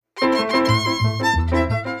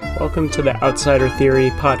Welcome to the Outsider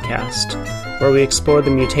Theory podcast, where we explore the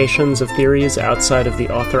mutations of theories outside of the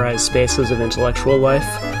authorized spaces of intellectual life,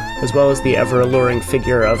 as well as the ever-alluring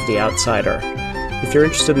figure of the outsider. If you're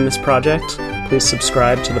interested in this project, please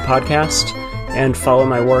subscribe to the podcast and follow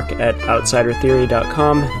my work at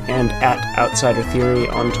outsidertheory.com and at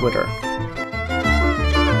outsidertheory on Twitter.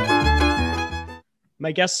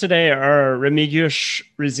 My guests today are Remigiusz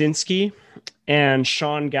Rydzyński and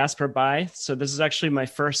Sean Gasper-Bai. So this is actually my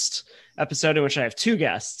first episode in which I have two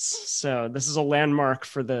guests. So this is a landmark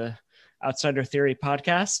for the Outsider Theory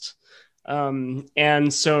podcast.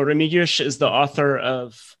 And so Remigiusz is the author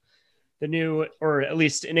of the new, or at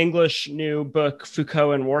least in English, new book,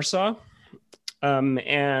 Foucault in Warsaw.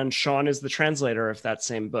 And Sean is the translator of that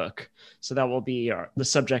same book. So that will be the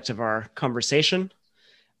subject of our conversation.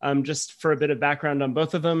 Just for a bit of background on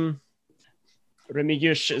both of them,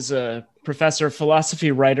 Remigiusz is a professor of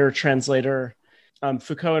philosophy, writer, translator.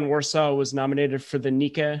 Foucault in Warsaw was nominated for the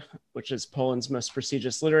Nike, which is Poland's most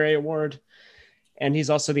prestigious literary award. And he's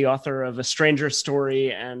also the author of A Stranger's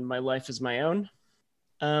Story and My Life is My Own.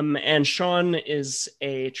 And Sean is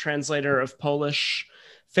a translator of Polish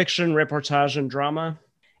fiction, reportage, and drama.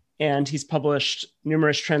 And he's published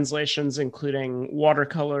numerous translations, including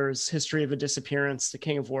Watercolors, History of a Disappearance, The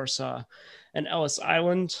King of Warsaw, and Ellis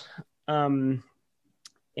Island.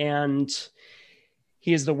 And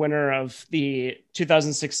he is the winner of the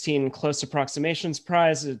 2016 Close Approximations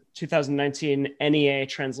Prize, a 2019 NEA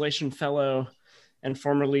Translation Fellow, and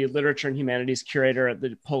formerly Literature and Humanities Curator at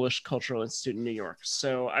the Polish Cultural Institute in New York.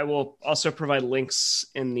 So I will also provide links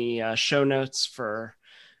in the show notes for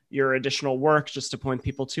your additional work, just to point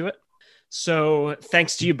people to it. So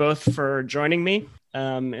thanks to you both for joining me.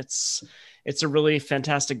 It's a really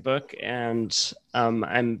fantastic book, and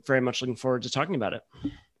I'm very much looking forward to talking about it.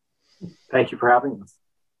 Thank you for having us.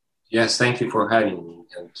 Yes, thank you for having me,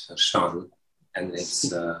 and Sean. And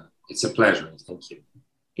it's a pleasure. Thank you.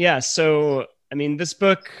 Yeah. So, I mean, this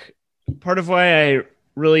book, part of why I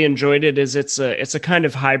really enjoyed it is it's a kind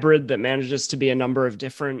of hybrid that manages to be a number of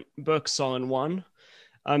different books all in one.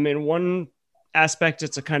 In one aspect,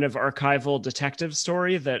 it's a kind of archival detective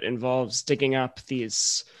story that involves digging up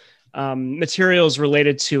these materials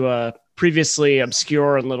related to a previously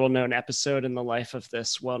obscure and little-known episode in the life of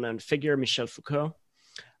this well-known figure, Michel Foucault.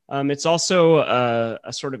 It's also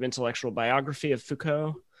a sort of intellectual biography of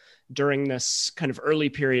Foucault during this kind of early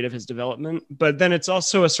period of his development. But then it's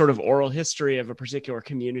also a sort of oral history of a particular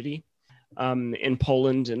community in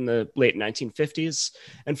Poland in the late 1950s.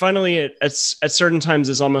 And finally, it at certain times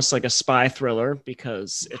is almost like a spy thriller,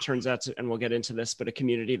 because it turns out to, and we'll get into this, but a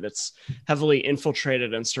community that's heavily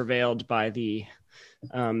infiltrated and surveilled by the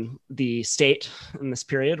state in this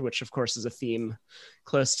period, which of course is a theme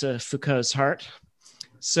close to Foucault's heart.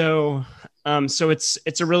 So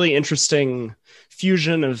it's a really interesting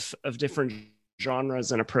fusion of different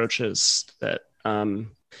genres and approaches that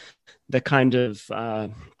kind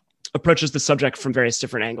of approaches the subject from various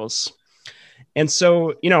different angles. And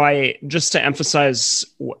so, I just to emphasize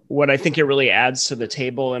what I think it really adds to the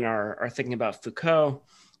table in our thinking about Foucault,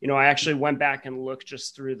 I actually went back and looked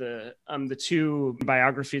just through the two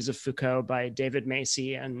biographies of Foucault by David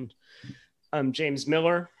Macy and James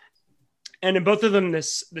Miller. And in both of them,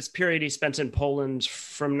 this period he spent in Poland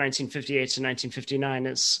from 1958 to 1959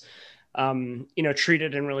 is,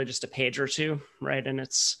 treated in really just a page or two, right? And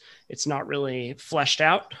it's not really fleshed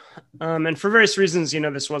out. And for various reasons,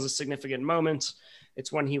 this was a significant moment.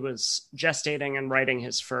 It's when he was gestating and writing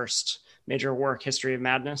his first major work, History of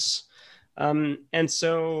Madness. And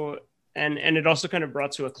it also kind of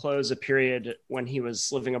brought to a close a period when he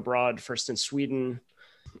was living abroad, first in Sweden.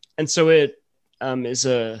 And so it is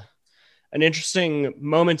an interesting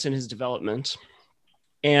moment in his development.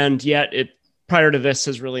 And yet prior to this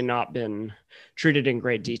has really not been treated in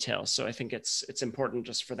great detail. So I think it's important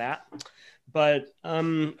just for that. But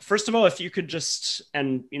first of all, if you could just,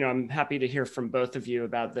 and I'm happy to hear from both of you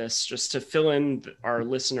about this, just to fill in our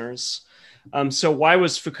listeners. So why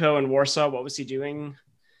was Foucault in Warsaw? What was he doing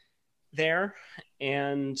there?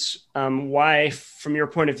 And why, from your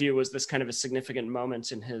point of view, was this kind of a significant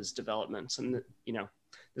moment in his development? And,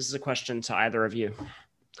 this is a question to either of you.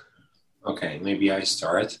 Okay, maybe I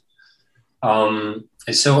start. So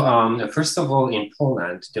first of all, in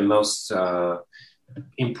Poland, the most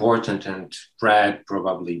important and read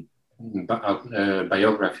probably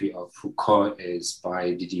biography of Foucault is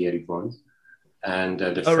by Didier Ribon, and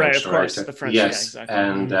the French right, of course, writer. The French, yes, yeah, exactly.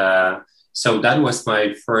 And so that was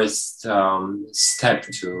my first step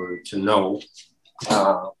to know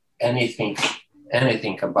anything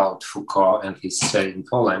about Foucault and his stay in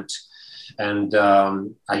Poland. And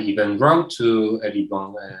I even wrote to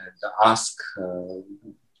Eribon and asked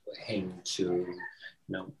him to,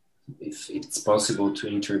 if it's possible to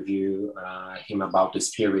interview him about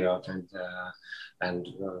this period and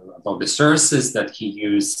about the sources that he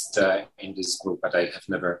used in this book, but I have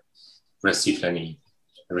never received any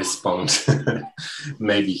response.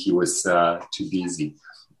 Maybe he was too busy.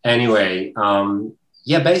 Anyway,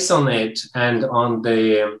 based on it and on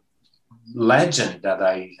the legend that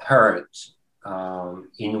I heard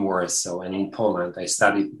in Warsaw and in Poland, I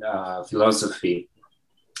studied philosophy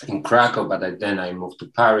in Krakow, but then I moved to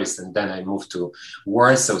Paris and then I moved to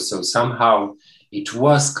Warsaw. So somehow it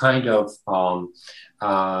was kind of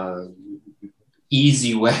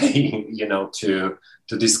easy way,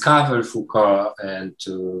 to discover Foucault and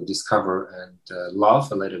to discover and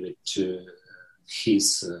love a little bit to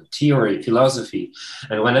his theory, philosophy.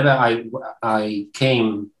 And whenever I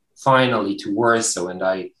came finally to Warsaw and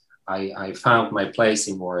I found my place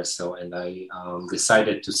in Warsaw and I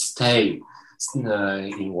decided to stay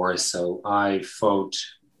in Warsaw, I thought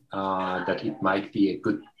that it might be a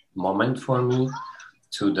good moment for me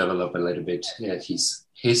to develop a little bit his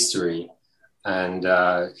history and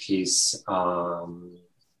his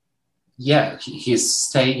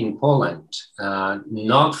stay in Poland,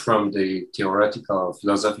 not from the theoretical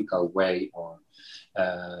philosophical way,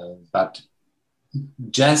 but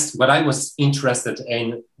just what I was interested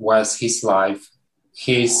in was his life,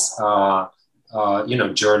 his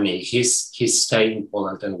journey, his stay in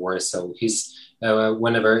Poland and Warsaw, his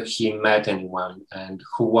whenever he met anyone and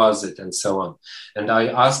who was it and so on. And I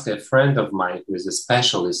asked a friend of mine who is a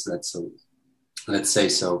specialist, let's say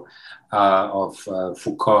so, of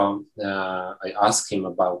Foucault. I asked him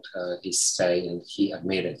about his stay and he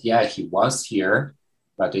admitted, he was here,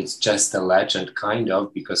 but it's just a legend kind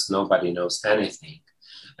of because nobody knows anything.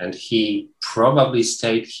 And he probably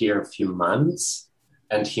stayed here a few months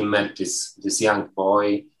and he met this young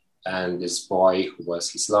boy, and this boy who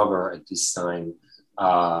was his lover at this time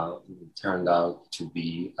turned out to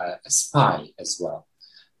be a spy as well.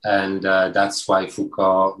 And that's why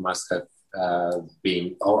Foucault must have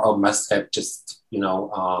been, or must have just,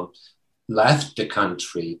 left the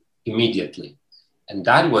country immediately. And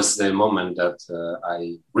that was the moment that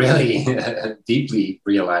I really deeply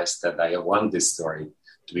realized that I want this story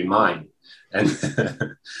to be mine. And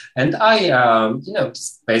and I,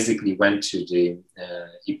 just basically went to the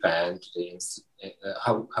IPN,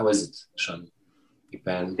 how is it, Sean?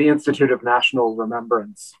 IPN? The Institute of National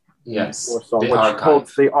Remembrance. Yes, Warsaw, which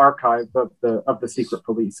holds the archive of the secret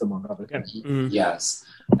police, among other things. Mm-hmm. Yes,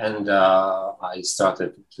 and I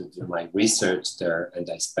started to do my research there, and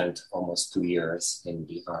I spent almost 2 years in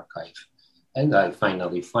the archive, and I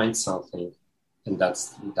finally find something, and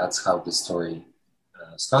that's how the story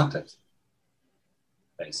started,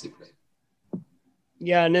 basically.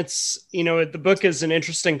 Yeah, and it's, the book is an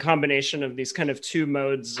interesting combination of these kind of two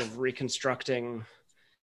modes of reconstructing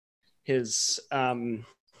his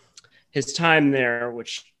time there, one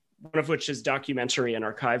of which is documentary and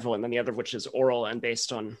archival, and then the other of which is oral and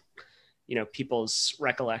based on, people's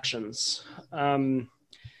recollections.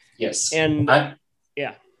 Yes. And I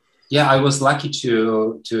was lucky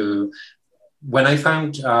to when I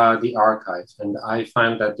found the archive, and I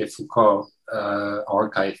found that the Foucault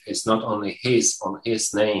archive is not only on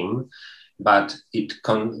his name, but it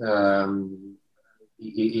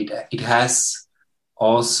has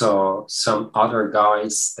also some other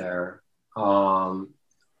guys there. So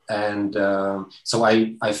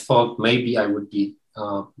I thought maybe it would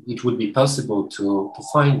be possible to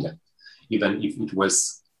find them, even if it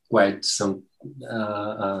was quite some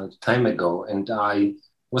time ago. And I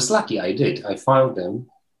was lucky, I did. I found them.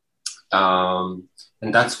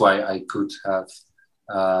 And that's why I could have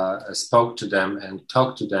spoke to them and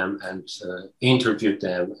talked to them and interviewed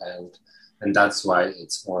them. And that's why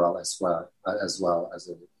it's oral as well as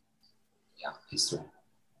a history.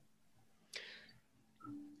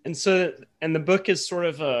 And so, and the book is sort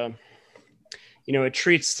of it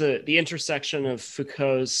treats the intersection of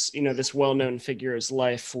Foucault's, this well-known figure's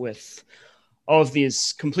life with all of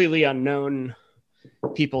these completely unknown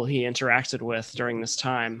people he interacted with during this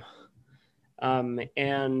time.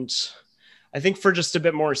 And I think for just a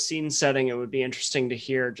bit more scene setting, it would be interesting to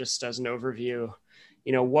hear, just as an overview,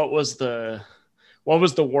 what was the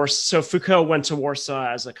Warsaw? So Foucault went to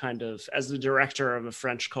Warsaw as the director of a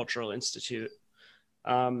French cultural institute.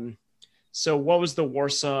 So what was the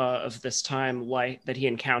Warsaw of this time like that he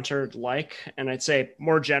encountered like? And I'd say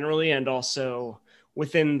more generally, and also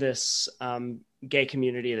within this gay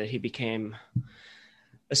community that he became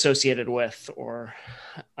associated with, or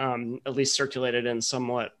at least circulated in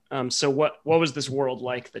somewhat So what was this world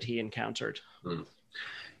like that he encountered?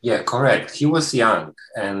 Yeah, correct. He was young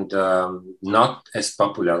and not as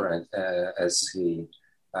popular as he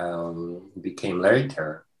became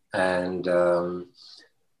later. And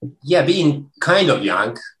being kind of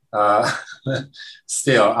young,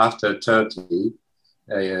 still after 30,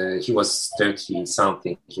 he was 30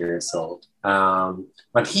 something years old.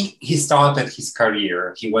 But he started his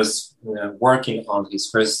career. He was working on his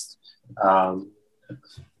first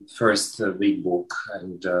big book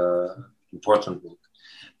and important book.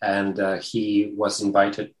 And he was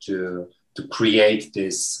invited to create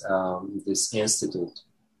this institute.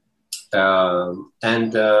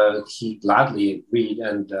 And he gladly agreed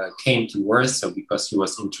and came to Warsaw because he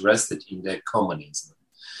was interested in the communism.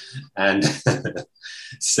 And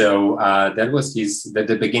so that was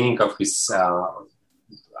the beginning of his,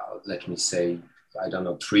 let me say,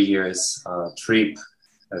 3 years trip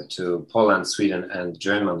to Poland, Sweden, and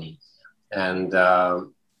Germany. And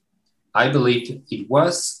I believe it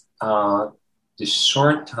was the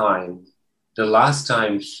last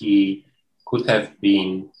time he could have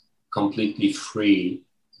been completely free.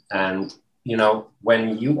 And,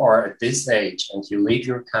 when you are at this age and you leave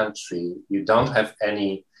your country, you don't have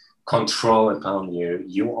any control upon you.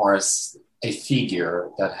 You are a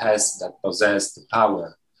figure that possesses the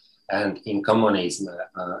power, and in communism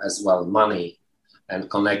as well, money and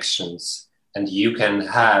connections. And you can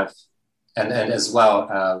have and as well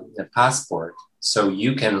a passport, so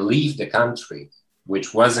you can leave the country,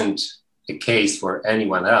 which wasn't the case for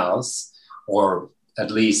anyone else, or at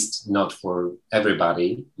least not for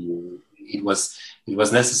everybody. It was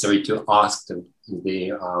necessary to ask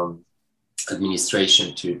the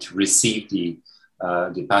administration to receive the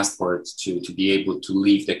passport to be able to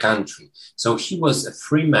leave the country. So he was a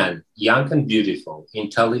free man, young and beautiful,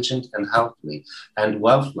 intelligent and healthy and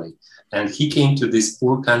wealthy. And he came to this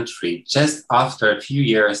poor country just after a few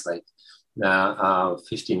years,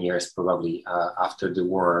 15 years probably after the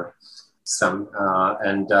war.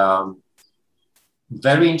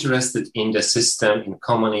 Very interested in the system, in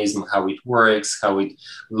communism, how it works, how it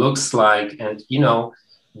looks like. And,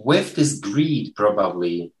 with this greed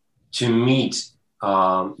probably to meet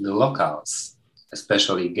the locals,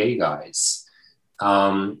 especially gay guys.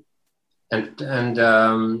 He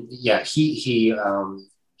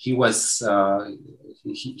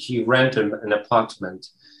rented an apartment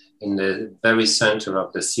in the very center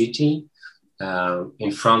of the city,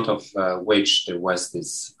 in front of which there was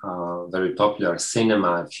this very popular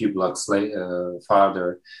cinema. A few blocks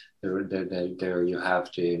farther, there you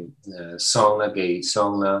have the sauna, gay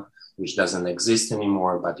sauna, which doesn't exist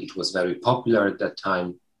anymore, but it was very popular at that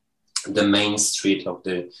time. The main street of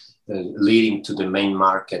the leading to the main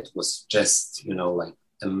market was just,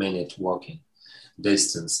 a minute walking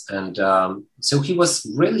distance. And so he was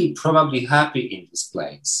really probably happy in this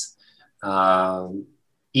place,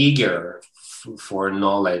 eager for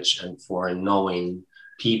knowledge and for knowing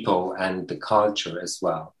people and the culture as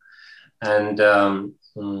well. And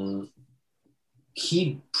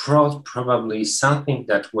he brought probably something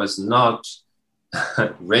that was not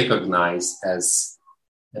recognized as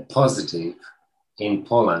a positive in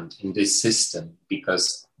Poland, in this system,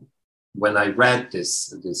 because when I read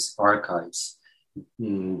these archives,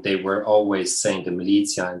 they were always saying the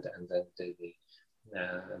militia and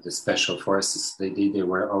the special forces, they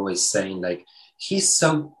were always saying he's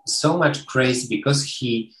so much crazy because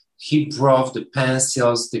he brought the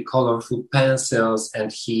pencils, the colorful pencils,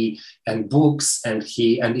 and books, and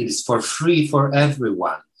it is for free for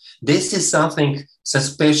everyone. This is something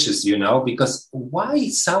suspicious, because why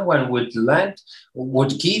someone would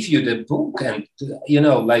give you the book and,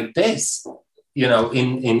 like this,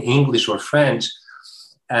 in English or French.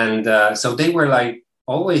 And so they were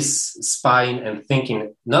always spying and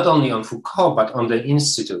thinking not only on Foucault, but on the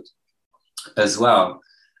institute as well,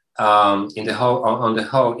 on the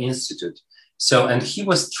whole institute. So, and he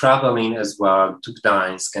was traveling as well to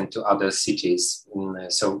Gdańsk and to other cities.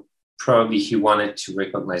 So probably he wanted to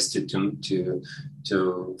recognize, to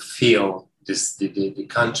feel the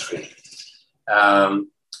country. And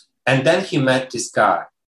then he met this guy,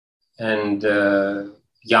 and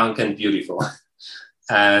young and beautiful.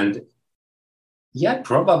 And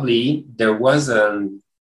probably there was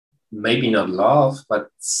maybe not love, but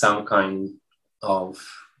some kind of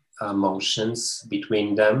emotions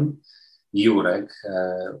between them. Jurek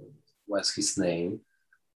was his name.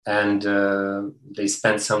 And they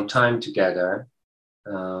spent some time together.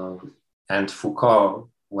 And Foucault,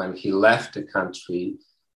 when he left the country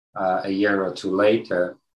a year or two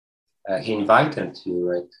later, he invited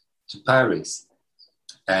Jurek to Paris.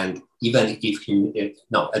 And even at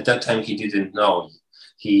that time he didn't know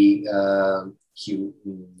he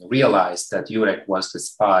realized that Jurek was the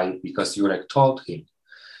spy because Jurek told him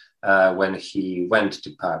when he went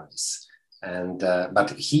to Paris. And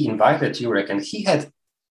but he invited Jurek, and he had,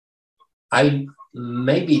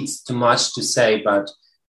 maybe it's too much to say, but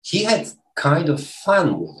he had kind of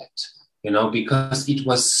fun with it, you know, because it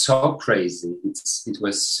was so crazy. It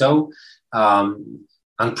was so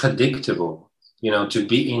unpredictable, you know, to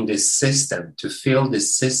be in this system, to feel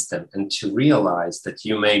this system, and to realize that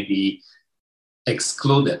you may be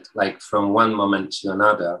excluded, like from one moment to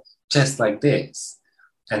another, just like this.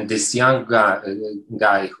 And this young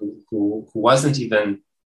guy who wasn't even,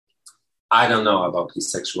 I don't know about his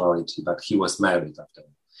sexuality, but he was married after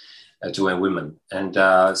to a woman, and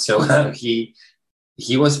so he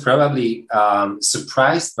was probably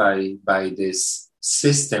surprised by this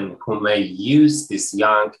system who may use this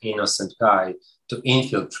young innocent guy to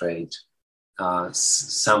infiltrate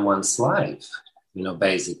someone's life, you know,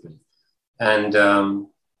 basically. And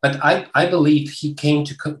but I believe he came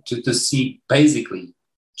to see, basically,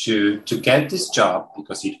 to get this job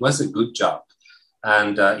because it was a good job.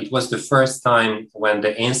 And it was the first time when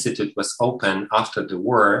the institute was open after the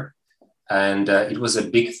war, and it was a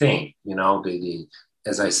big thing, you know.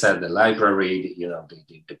 As I said, the library, you know,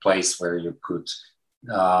 the place where you could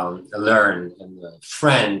learn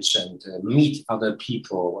French and meet other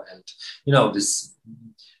people, and you know, this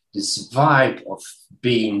vibe of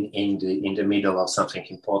being in the middle of something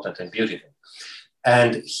important and beautiful.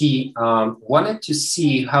 And he wanted to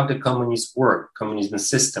see how the communism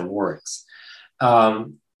system works.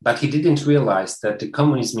 But he didn't realize that the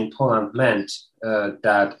communism in Poland meant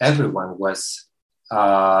that everyone was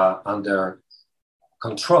under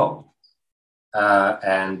control.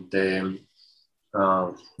 And there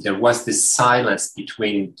was this silence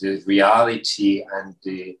between the reality and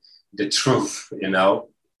the truth, you know.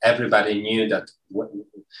 Everybody knew that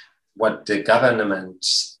what the government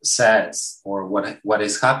says or what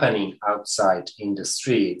is happening outside in the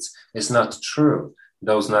streets is not true.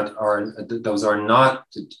 Those are not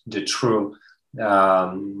the true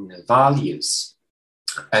values.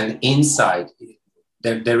 And inside,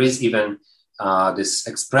 there is even this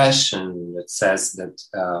expression that says that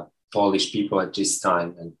Polish people at this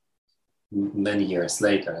time, and many years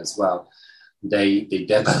later as well, they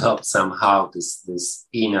developed somehow this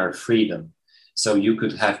inner freedom. So you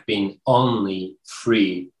could have been only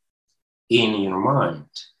free in your mind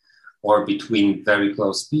or between very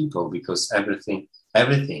close people, because everything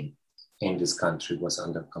in this country was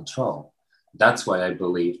under control. That's why I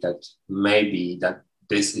believe that maybe that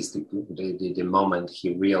this is the moment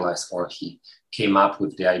he realized, or he came up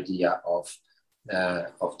with the idea of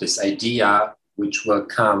this idea, which will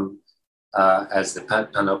come as the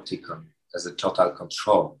panopticon, as a total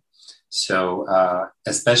control. So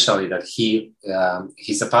especially that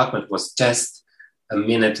his apartment was just a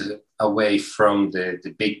minute away from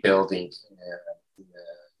the big building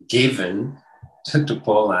given to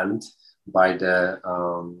Poland by the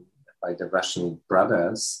Russian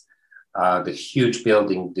brothers, the huge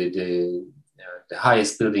building, the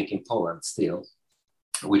highest building in Poland still,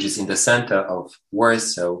 which is in the center of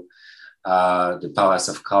Warsaw, the Palace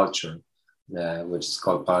of Culture, which is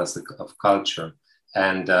called Palace of Culture,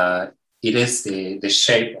 and it is the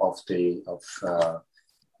shape of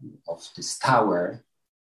this tower.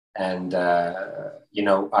 And, you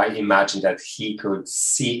know, I imagine that he could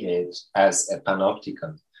see it as a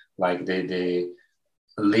panopticon, like the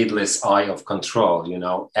lidless eye of control, you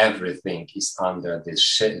know, everything is under the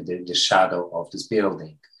shadow of this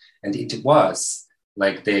building. And it was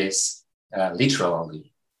like this,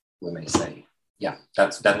 literally, we may say. Yeah,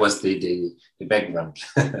 that was the background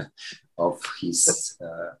of his,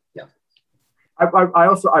 yeah. I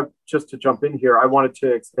also, just to jump in here, I wanted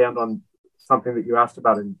to expand on something that you asked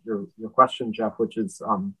about in your question, Jeff, which is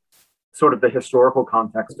sort of the historical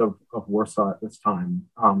context of Warsaw at this time.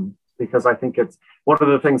 Because I think it's one of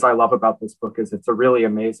the things I love about this book is it's a really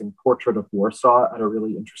amazing portrait of Warsaw at a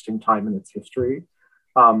really interesting time in its history.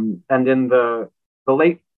 And in the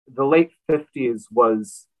late 50s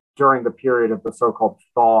was during the period of the so-called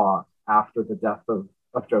thaw after the death of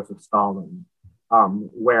Joseph Stalin.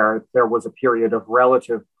 Where there was a period of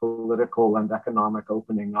relative political and economic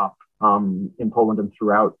opening up in Poland and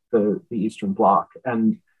throughout the Eastern Bloc.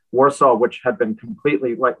 And Warsaw, which had been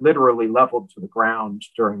completely, like literally leveled to the ground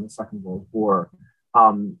during the Second World War,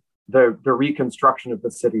 the reconstruction of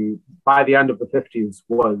the city by the end of the 50s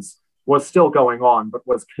was still going on, but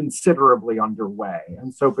was considerably underway.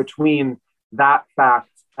 And so between that fact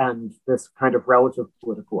and this kind of relative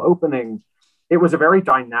political opening, it was a very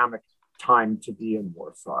dynamic time to be in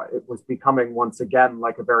Warsaw. It was becoming once again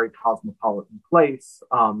like a very cosmopolitan place.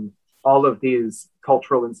 All of these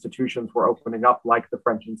cultural institutions were opening up, like the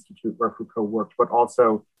French Institute where Foucault worked, but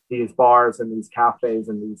also these bars and these cafes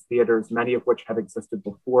and these theaters, many of which had existed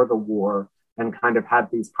before the war and kind of had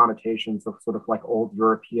these connotations of sort of like old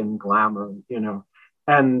European glamour, you know.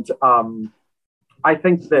 And I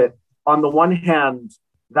think that on the one hand,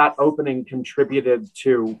 that opening contributed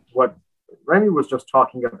to what Remy was just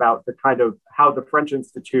talking about, the kind of how the French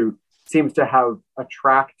Institute seems to have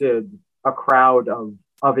attracted a crowd of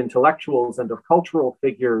intellectuals and of cultural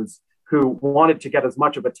figures who wanted to get as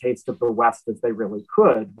much of a taste of the West as they really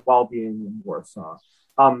could while being in Warsaw.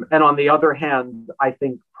 And on the other hand, I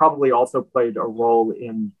think probably also played a role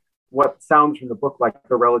in what sounds from the book like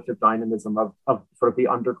the relative dynamism of sort of the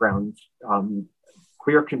underground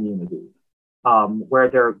queer community, where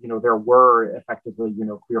there were effectively,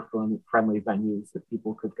 queer friendly venues that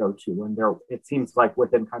people could go to. And it seems like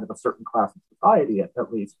within kind of a certain class of society,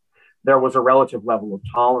 at least, there was a relative level of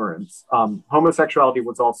tolerance. Homosexuality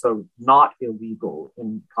was also not illegal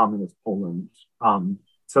in communist Poland.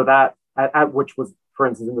 So that, which was, for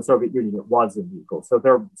instance, in the Soviet Union, it was illegal. So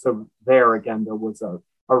there again, there was a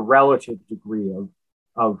relative degree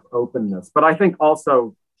of openness. But I think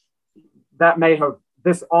also that may have,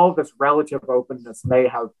 all this relative openness may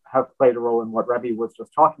have played a role in what Rebbe was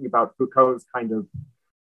just talking about, Foucault's kind of,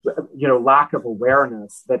 lack of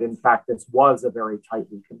awareness that in fact this was a very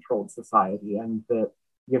tightly controlled society, and that,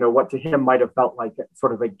 what to him might have felt like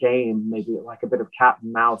sort of a game, maybe like a bit of cat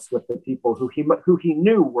and mouse with the people who he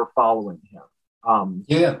knew were following him.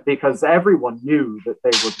 Because everyone knew that they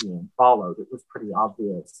were being followed. It was pretty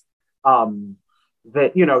obvious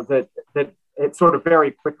that it sort of very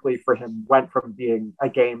quickly for him went from being a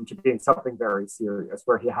game to being something very serious,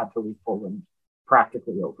 where he had to leave Poland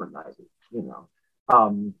practically overnight,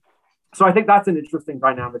 So I think that's an interesting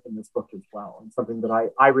dynamic in this book as well, and something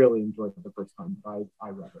that I really enjoyed the first time that I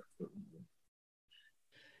read it.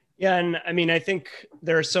 Yeah, and I mean, I think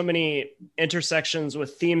there are so many intersections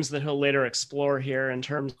with themes that he'll later explore here in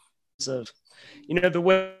terms of, the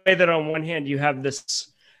way that on one hand you have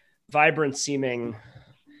this vibrant seeming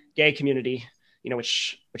gay community,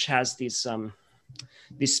 which has these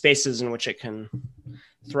spaces in which it can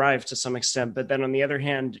thrive to some extent, but then on the other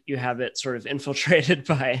hand, you have it sort of infiltrated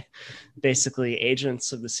by basically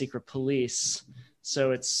agents of the secret police.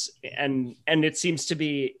 So it's and it seems to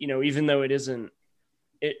be, even though it isn't,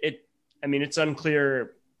 it's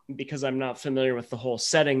unclear because I'm not familiar with the whole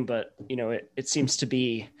setting, but it seems to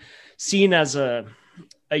be seen as a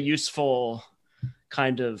useful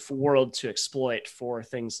kind of world to exploit for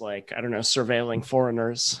things like, I don't know, surveilling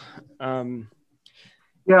foreigners. There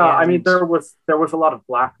was a lot of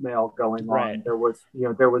blackmail going on. Right. There was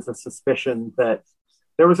a suspicion that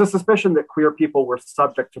queer people were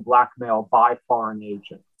subject to blackmail by foreign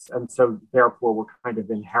agents, and so therefore were kind of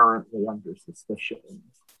inherently under suspicion.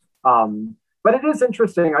 But it is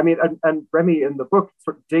interesting. I mean, and Remy in the book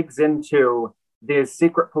sort of digs into these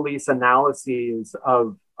secret police analyses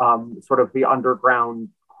of sort of the underground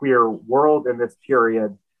queer world in this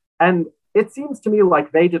period, and it seems to me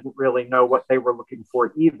like they didn't really know what they were looking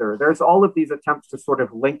for either. There's all of these attempts to sort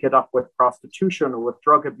of link it up with prostitution or with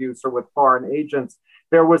drug abuse or with foreign agents.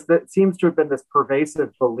 Seems to have been this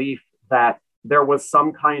pervasive belief that there was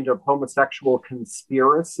some kind of homosexual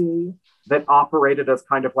conspiracy that operated as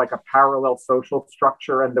kind of like a parallel social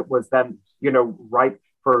structure, and that was then, ripe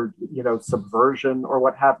for, subversion or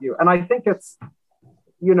what have you. And I think it's,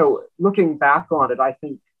 looking back on it, I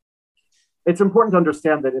think it's important to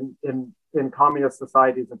understand that in communist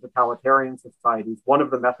societies and totalitarian societies, one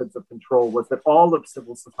of the methods of control was that all of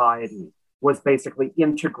civil society was basically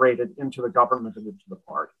integrated into the government and into the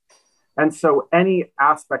party. And so any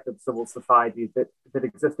aspect of civil society that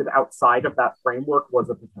existed outside of that framework was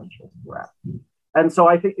a potential threat. And so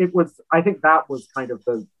I think that was kind of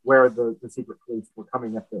where the secret police were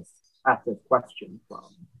coming at this question from.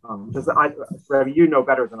 Ravi, you know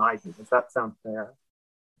better than I do. Does that sound fair?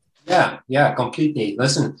 Yeah, completely.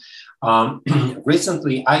 Listen,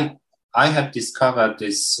 recently I have discovered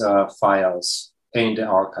these files in the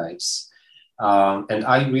archives, and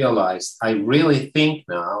I realized, I really think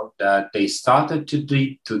now that they started to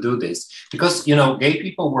do this because, gay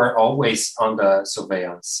people were always under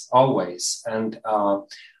surveillance, always. And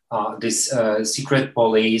this secret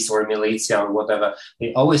police or militia or whatever,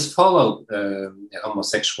 they always followed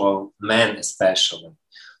homosexual men especially.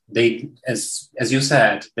 They, as you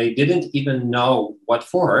said, they didn't even know what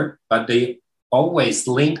for, but they always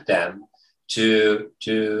linked them to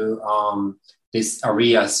these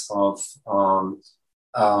areas of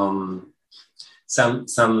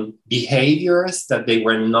some behaviors that they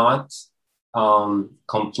were not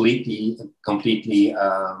completely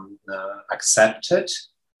accepted.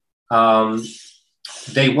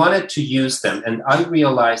 They wanted to use them, and I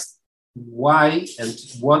realized why and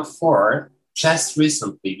what for just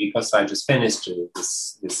recently, because I just finished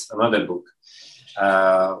this another book,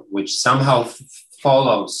 which somehow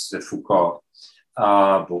follows the Foucault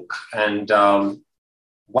book. And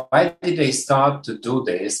why did they start to do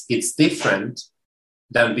this? It's different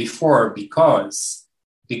than before because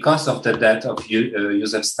of the death of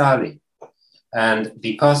Joseph Stalin, and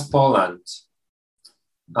because Poland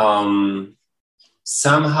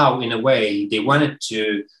somehow, in a way, they wanted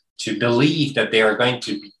to believe that they are going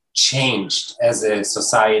to be changed as a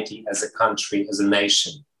society, as a country, as a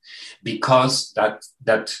nation, because that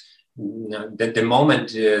the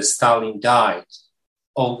moment Stalin died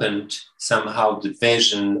opened somehow the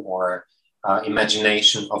vision or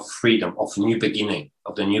imagination of freedom, of the new beginning.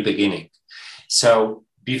 So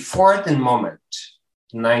before the moment,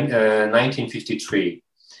 1953,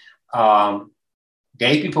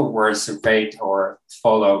 gay people were surveyed or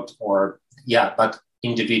followed, but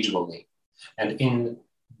individually. And in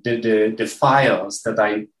the files that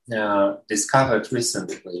I discovered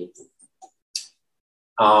recently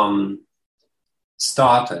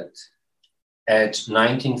started at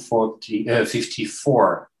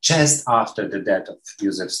 1954, just after the death of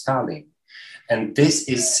Joseph Stalin. And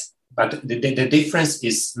but the difference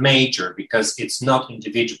is major because it's not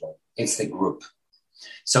individual, it's the group.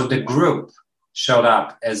 So the group showed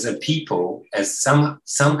up as a people, as some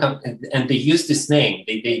and they use this name.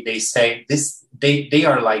 They say this. They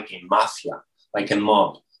are like a mafia, like a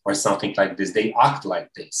mob or something like this. They act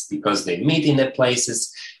like this because they meet in the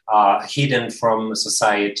places hidden from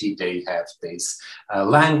society. They have this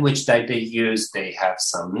language that they use. They have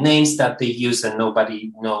some names that they use, and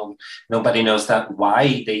nobody knows that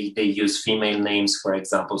why they use female names, for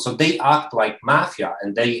example. So they act like mafia,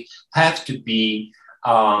 and they have to be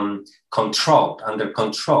under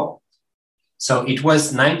control. So it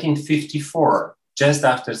was 1954, just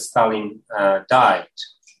after Stalin died,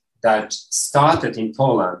 that started in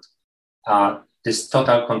Poland this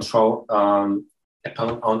total control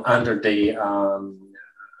under the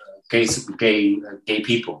gay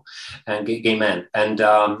people and gay men, and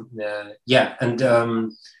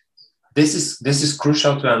this is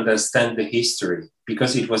crucial to understand the history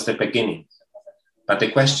because it was the beginning. But the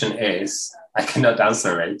question is, I cannot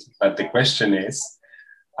answer it, but the question is,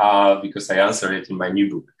 because I answer it in my new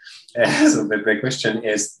book. So the question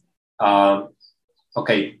is,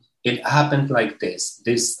 okay, it happened like this.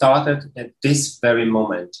 This started at this very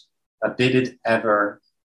moment, but did it ever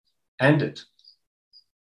end it?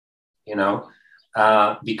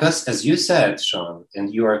 Because as you said, Sean,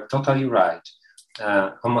 and you are totally right,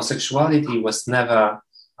 homosexuality was never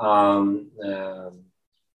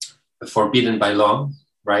forbidden by law,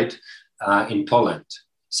 right, in Poland.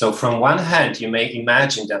 So from one hand, you may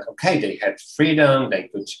imagine that, okay, they had freedom, they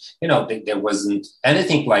could, there wasn't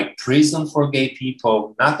anything like prison for gay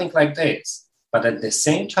people, nothing like this. But at the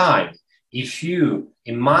same time, if you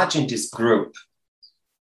imagine this group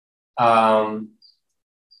of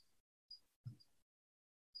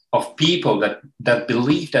people that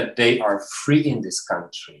believe that they are free in this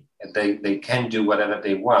country, and they can do whatever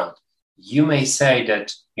they want, you may say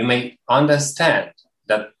that, you may understand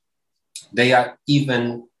that they are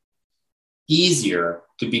even easier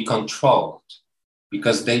to be controlled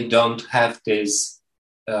because they don't have this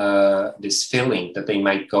feeling that they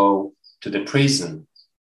might go to the prison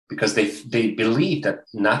because they believe that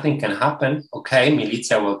nothing can happen. Okay,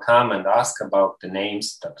 militia will come and ask about the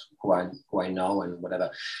names who I know and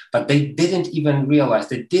whatever, but they didn't even realize,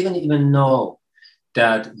 they didn't even know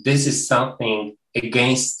that this is something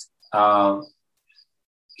against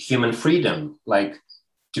human freedom, like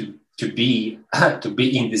to be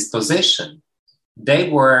in this position. They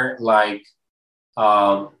were like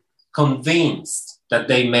convinced that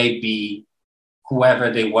they may be whoever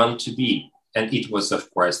they want to be, and it was of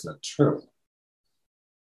course not true.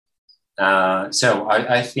 So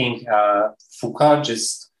I think Foucault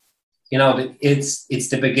just, it's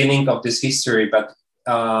the beginning of this history, but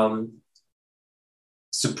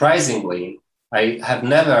surprisingly, I have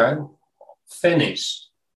never finished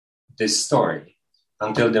this story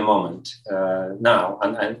until the moment now,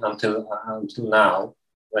 and until now,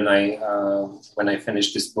 when I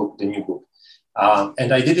finished this book, the new book,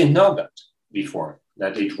 and I didn't know that before,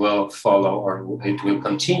 that it will follow or it will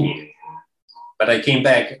continue. But I came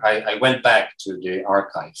back. I went back to the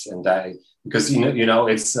archives, and because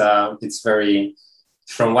it's very.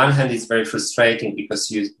 From one hand, it's very frustrating because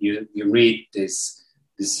you read this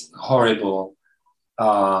horrible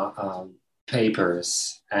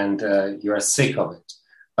papers and you are sick of it.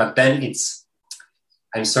 But then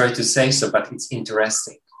I'm sorry to say so, but it's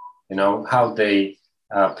interesting, how they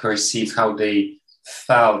perceived, how they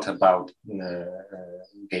felt about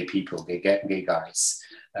gay people, gay guys,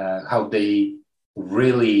 how they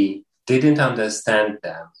really didn't understand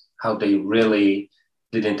them, how they really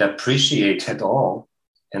didn't appreciate at all,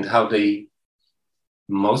 and how they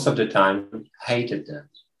most of the time hated them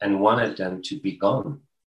and wanted them to be gone.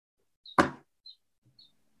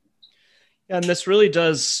 And this really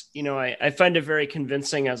does, I find it very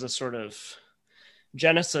convincing as a sort of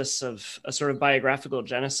genesis of a sort of biographical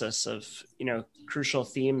genesis of, crucial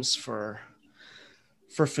themes for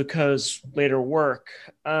Foucault's later work.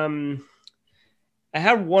 I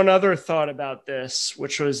had one other thought about this,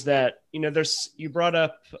 which was that, you brought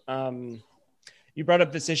up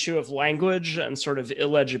this issue of language and sort of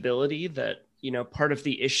illegibility, that, part of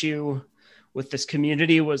the issue with this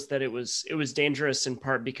community was that it was dangerous in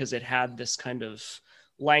part because it had this kind of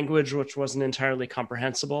language which wasn't entirely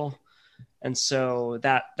comprehensible. And so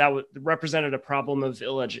that represented a problem of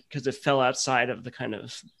illegibility because it fell outside of the kind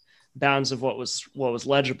of bounds of what was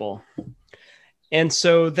legible. And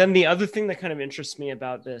so then the other thing that kind of interests me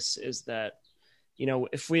about this is that,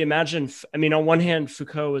 if we imagine, on one hand,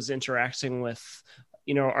 Foucault was interacting with,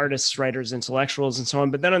 artists, writers, intellectuals, and so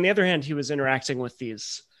on. But then on the other hand, he was interacting with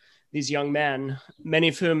these young men, many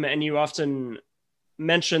of whom, and you often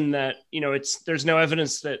mention that, there's no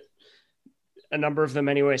evidence that a number of them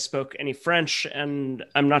anyway spoke any French. And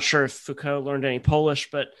I'm not sure if Foucault learned any Polish,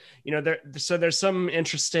 but, there's some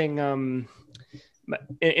interesting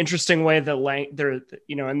way that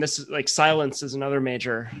and this is like silence is another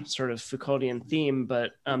major sort of Foucauldian theme,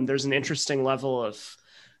 but there's an interesting level of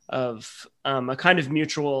a kind of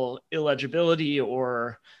mutual illegibility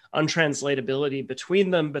or untranslatability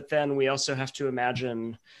between them. But then we also have to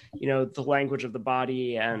imagine, the language of the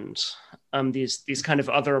body and these kind of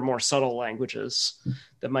other more subtle languages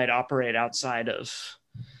that might operate outside of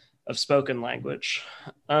spoken language.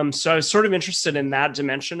 So I was sort of interested in that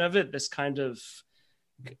dimension of it, this kind of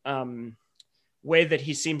way that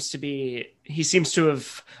he seems to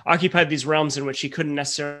have occupied these realms in which he couldn't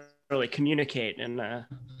necessarily communicate and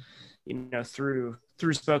through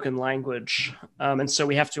spoken language. And so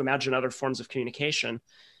we have to imagine other forms of communication.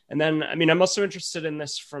 And then, I'm also interested in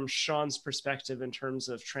this from Sean's perspective in terms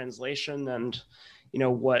of translation and,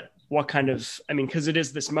 what kind of, because it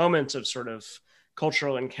is this moment of sort of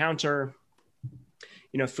cultural encounter.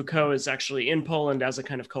 Foucault is actually in Poland as a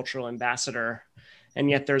kind of cultural ambassador. And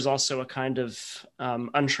yet there's also a kind of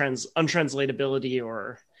untranslatability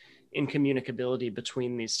or incommunicability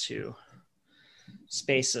between these two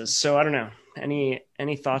spaces. So I don't know.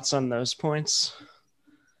 Any thoughts on those points?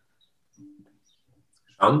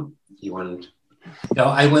 Sean, you want? No,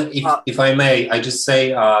 I would. If I may, I just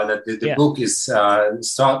say that the book is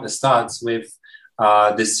starts with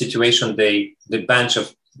this situation. The bunch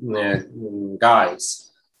of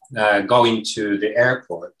guys going to the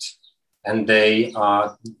airport, and they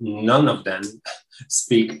none of them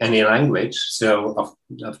speak any language. So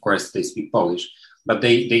of course they speak Polish. But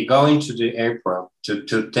they go into the airport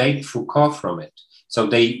to take Foucault from it. So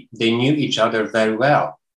they knew each other very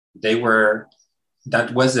well.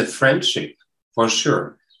 That was a friendship for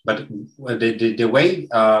sure. But the way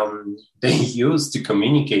they used to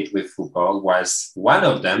communicate with Foucault was one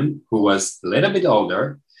of them who was a little bit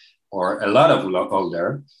older, or a lot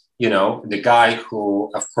older. The guy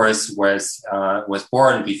who, of course, was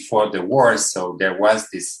born before the war. So there was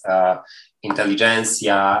this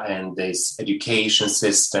intelligentsia and this education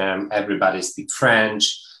system. Everybody speaks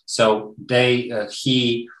French. So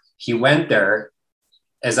he went there,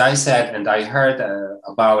 as I said, and I heard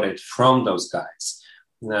about it from those guys.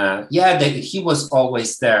 He was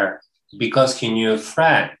always there because he knew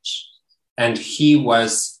French, and he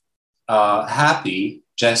was happy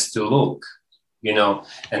just to look,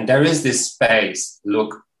 and there is this space,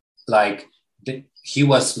 look like he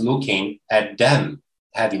was looking at them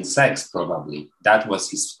having sex, probably. That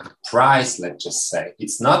was his prize, let's just say.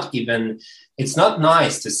 It's not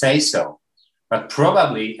nice to say so, but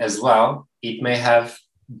probably as well, it may have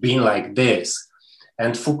been like this.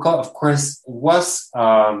 And Foucault, of course, was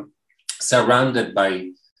surrounded by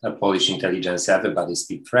a Polish intelligence. Everybody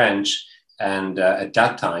speak French. And at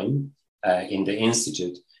that time in the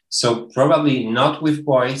Institute, so probably not with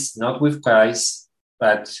boys, not with guys,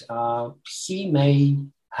 but he may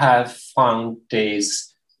have found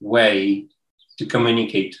this way to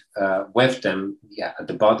communicate with them,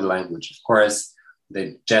 the body language, of course,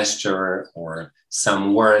 the gesture or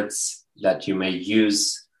some words that you may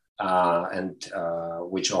use and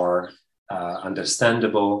which are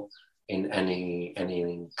understandable in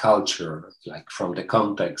any culture, like from the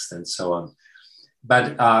context and so on.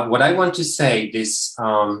 But what I want to say, this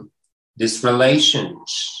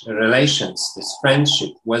relations, this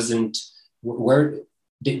friendship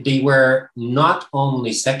they were not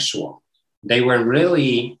only sexual, they were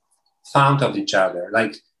really fond of each other.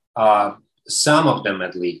 Like some of them,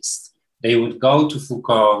 at least, they would go to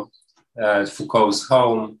Foucault's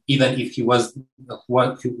home, even if he wasn't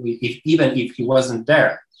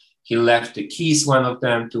there. He left the keys to one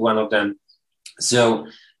of them. So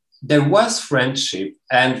there was friendship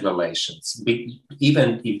and relations,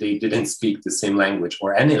 even if they didn't speak the same language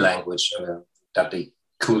or any language that they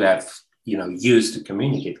could have, used to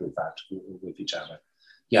communicate with each other.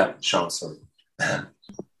 Yeah, Sean, sorry.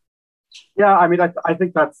 Yeah, I mean, I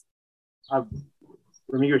think that's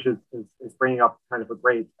Remigiusz is bringing up kind of a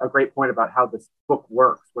great point about how this book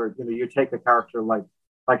works, where you take a character like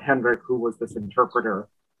Hendrik, who was this interpreter,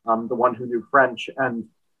 the one who knew French, and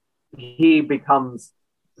he becomes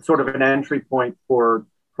sort of an entry point for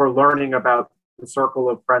learning about the circle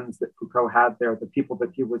of friends that Foucault had there, the people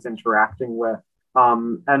that he was interacting with.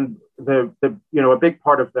 And the a big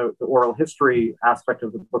part of the oral history aspect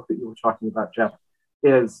of the book that you were talking about, Jeff,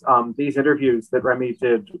 is these interviews that Remy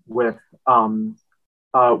did with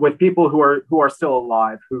people who are still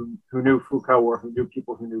alive, who knew Foucault or who knew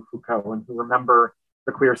people who knew Foucault and who remember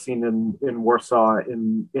the queer scene in Warsaw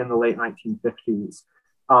in the late 1950s.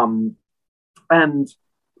 And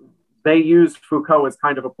they used Foucault as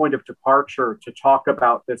kind of a point of departure to talk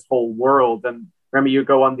about this whole world. And Remy, you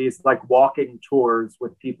go on these like walking tours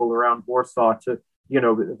with people around Warsaw to,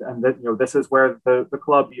 this is where the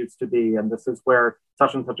club used to be, and this is where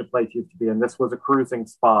such and such a place used to be, and this was a cruising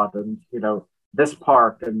spot, and this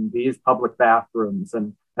park and these public bathrooms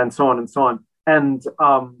and so on and so on. And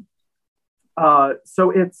so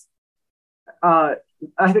it's I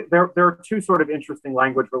think there are two sort of interesting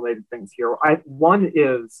language related things here. One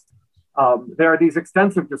is there are these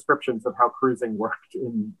extensive descriptions of how cruising worked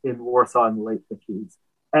in Warsaw in the late 50s,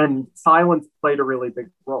 and silence played a really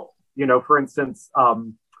big role. For instance,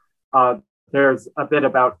 there's a bit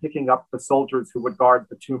about picking up the soldiers who would guard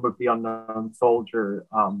the tomb of the unknown soldier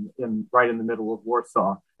right in the middle of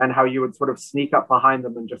Warsaw, and how you would sort of sneak up behind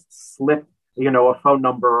them and just slip, a phone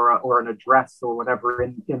number or an address or whatever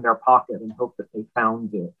in their pocket and hope that they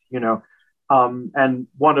found it, And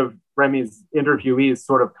one of Remy's interviewees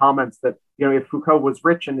sort of comments that, if Foucault was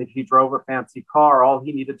rich and if he drove a fancy car, all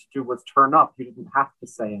he needed to do was turn up. He didn't have to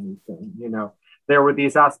say anything, There were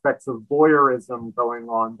these aspects of voyeurism going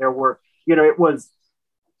on. There were, it was,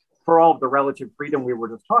 for all of the relative freedom we were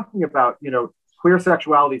just talking about, queer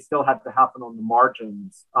sexuality still had to happen on the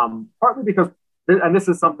margins, partly because, and this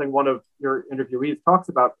is something one of your interviewees talks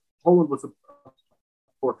about, Poland was a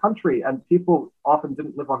poor country and people often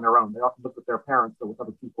didn't live on their own. They often lived with their parents or with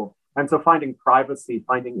other people. And so finding privacy,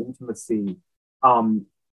 finding intimacy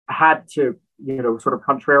had to, sort of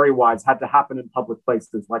contrary-wise, had to happen in public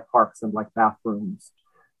places like parks and like bathrooms.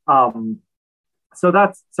 So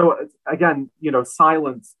again,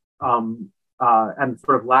 silence and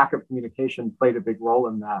sort of lack of communication played a big role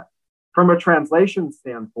in that. From a translation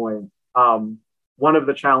standpoint, one of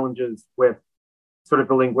the challenges with sort of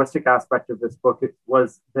the linguistic aspect of this book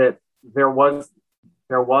was that there was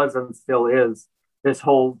and still is this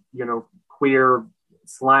whole, queer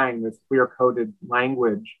slang, this queer coded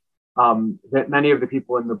language that many of the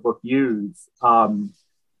people in the book use.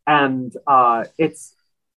 It's,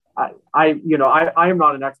 I am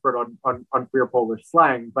not an expert on queer Polish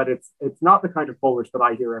slang, but it's not the kind of Polish that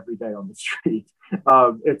I hear every day on the street.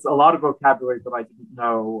 It's a lot of vocabulary that I didn't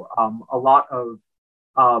know, a lot of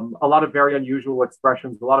very unusual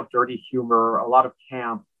expressions, a lot of dirty humor, a lot of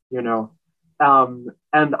camp,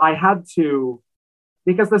 and I had to,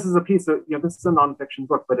 because this is a piece of, this is a nonfiction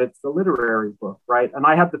book, but it's a literary book, right? And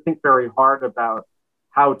I had to think very hard about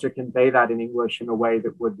how to convey that in English in a way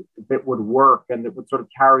that would work and that would sort of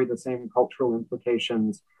carry the same cultural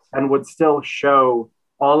implications and would still show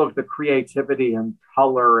all of the creativity and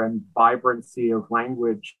color and vibrancy of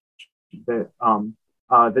language that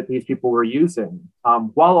that these people were using,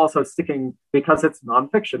 while also sticking, because it's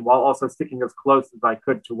nonfiction, while also sticking as close as I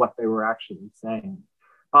could to what they were actually saying.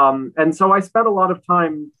 And so I spent a lot of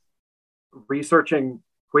time researching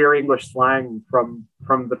queer English slang from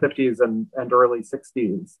the 50s and early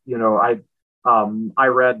 60s. I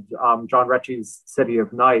read John Rechy's City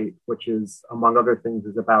of Night, which is, among other things,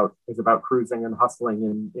 is about cruising and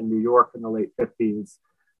hustling in New York in the late 50s,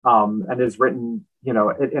 and is written,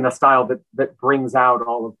 in a style that brings out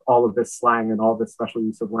all of this slang and all this special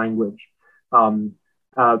use of language.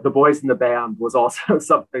 The Boys in the Band was also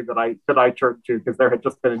something that I turned to because there had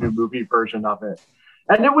just been a new movie version of it,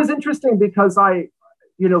 and it was interesting because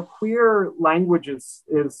queer language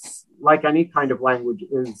is like any kind of language,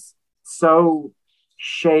 is so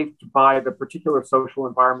shaped by the particular social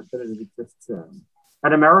environment that it exists in.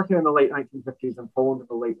 And America in the late 1950s and Poland in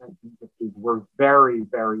the late 1950s were very,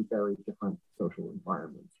 very, very different social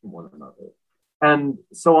environments from one another. And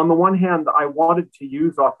so on the one hand, I wanted to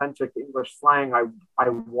use authentic English slang. I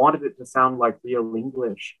wanted it to sound like real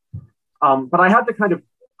English. But I had to kind of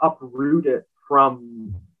uproot it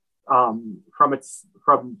from its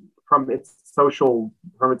social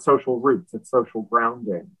roots, its social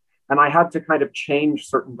grounding. And I had to kind of change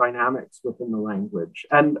certain dynamics within the language.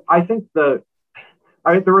 And I think the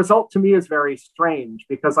result to me is very strange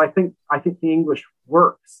because I think the English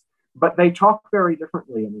works, but they talk very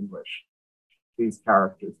differently in English, these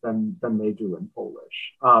characters, than they do in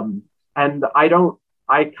Polish. And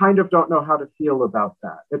I kind of don't know how to feel about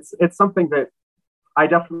that. It's something that I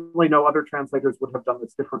definitely know other translators would have done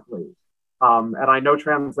this differently. And I know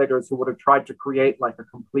translators who would have tried to create like a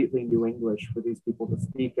completely new English for these people to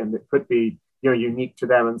speak, and it could be, unique to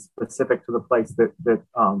them and specific to the place that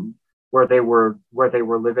where they were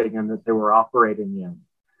living and that they were operating in.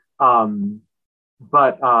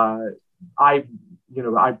 But I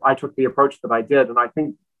took the approach that I did, and I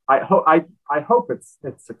think I hope it's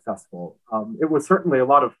successful. It was certainly a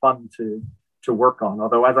lot of fun to work on,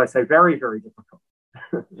 although, as I say, very, very difficult.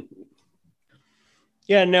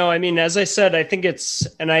 Yeah, no, I mean, as I said, I think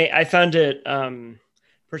I found it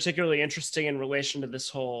particularly interesting in relation to this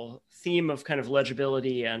whole theme of kind of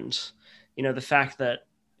legibility and, the fact that,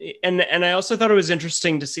 and I also thought it was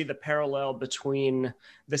interesting to see the parallel between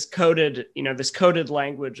this coded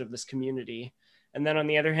language of this community, and then on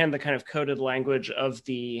the other hand, the kind of coded language of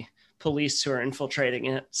the police who are infiltrating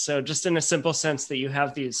it. So just in a simple sense that you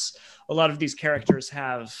have a lot of these characters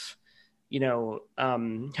have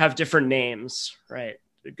different names, right?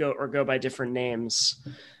 Go by different names.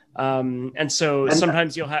 And so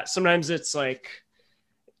sometimes it's like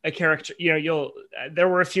a character, there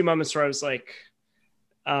were a few moments where I was like,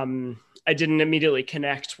 I didn't immediately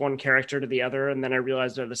connect one character to the other. And then I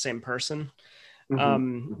realized they're the same person.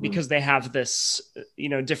 Because they have this,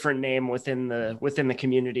 different name within the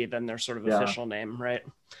community than their sort of official name. Right.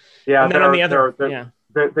 Yeah. And then on the other,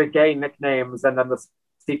 the gay nicknames, and then the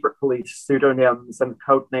secret police pseudonyms and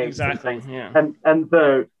code names. Exactly. And things. Yeah.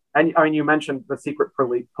 And I mean, you mentioned the secret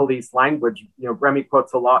police language. Remy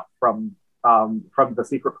quotes a lot from the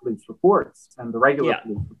secret police reports and the regular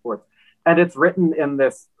police reports, and it's written in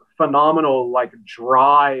this phenomenal, like,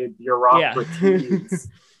 dry bureaucracy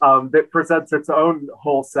that presents its own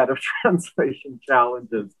whole set of translation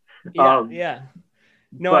challenges.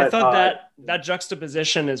 No, I thought that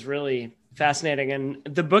juxtaposition is really fascinating, and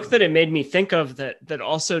the book that it made me think of that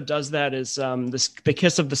also does that is The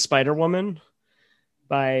Kiss of the Spider Woman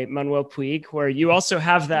by Manuel Puig, where you also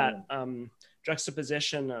have that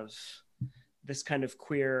juxtaposition of this kind of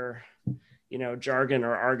queer, jargon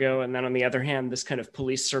or argot, and then on the other hand, this kind of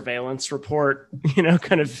police surveillance report,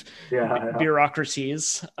 kind of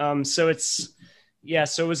bureaucracies. So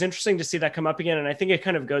it was interesting to see that come up again, and I think it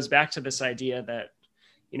kind of goes back to this idea that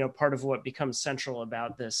part of what becomes central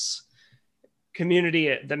about this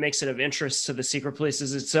community that makes it of interest to the secret police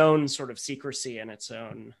is its own sort of secrecy and its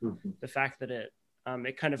own the fact that it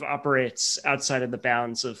kind of operates outside of the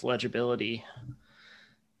bounds of legibility.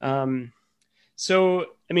 So,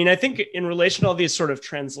 I mean, I think in relation to all these sort of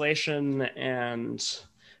translation and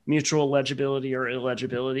mutual legibility or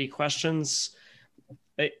illegibility questions,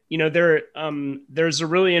 there's a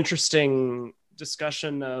really interesting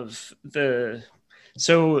discussion of at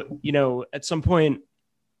some point,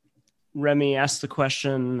 Remy asked the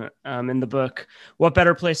question in the book, what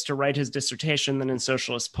better place to write his dissertation than in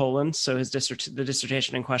socialist Poland? So the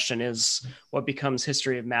dissertation in question is what becomes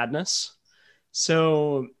History of Madness.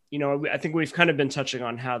 So, I think we've kind of been touching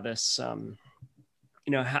on how this,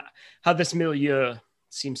 how this milieu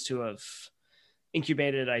seems to have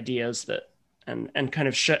incubated ideas that and kind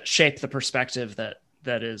of shape the perspective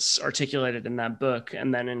that is articulated in that book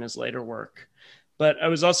and then in his later work. But I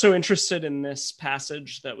was also interested in this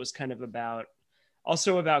passage that was kind of about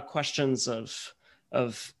questions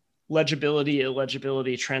of legibility,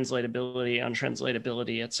 illegibility, translatability,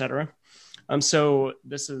 untranslatability, etc. So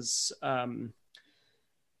this is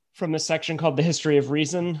from this section called The History of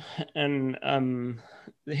Reason. And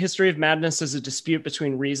the history of madness is a dispute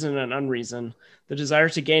between reason and unreason, the desire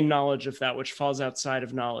to gain knowledge of that which falls outside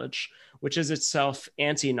of knowledge, which is itself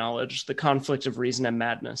anti-knowledge, the conflict of reason and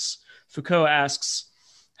madness. Foucault asks,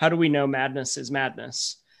 how do we know madness is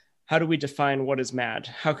madness? How do we define what is mad?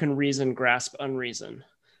 How can reason grasp unreason?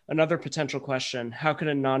 Another potential question, how can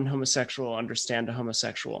a non-homosexual understand a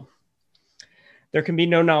homosexual? There can be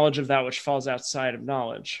no knowledge of that which falls outside of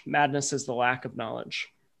knowledge. Madness is the lack of knowledge.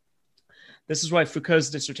 This is why Foucault's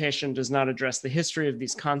dissertation does not address the history of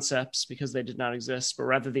these concepts because they did not exist, but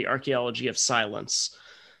rather the archaeology of silence,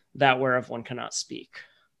 that whereof one cannot speak.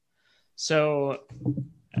 So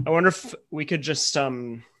I wonder if we could just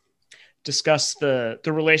discuss the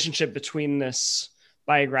relationship between this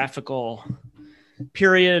biographical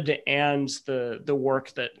period and the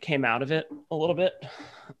work that came out of it a little bit.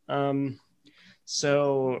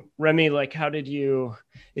 So Remy, like, how did you,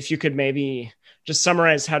 if you could maybe just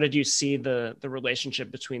summarize, how did you see the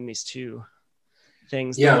relationship between these two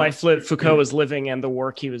things, the life Foucault was living and the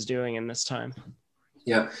work he was doing in this time?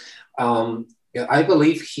 I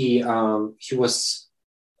believe he was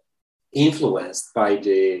influenced by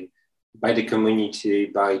the community,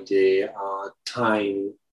 by the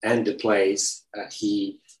time and the place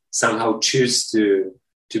he somehow chose to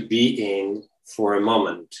be in for a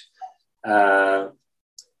moment. We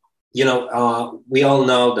all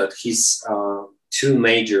know that his two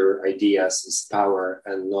major ideas is power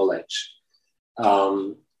and knowledge.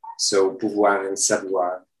 So pouvoir and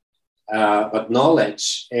savoir. But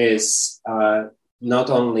knowledge is not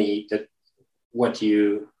only what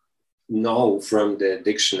you know from the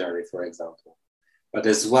dictionary, for example, but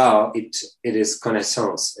as well, it is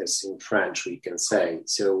connaissance, as in French we can say.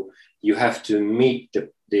 So you have to meet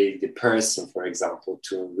the person, for example,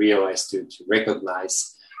 to realize, to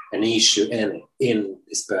recognize an issue in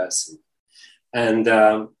this person. And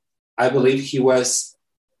I believe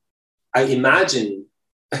I imagine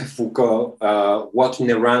Foucault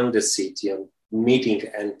walking around the city and meeting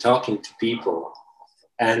and talking to people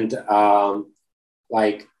and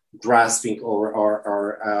like grasping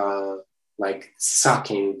or like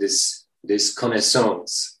sucking this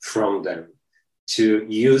connaissance from them to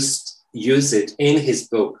use it in his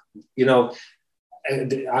book.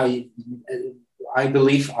 I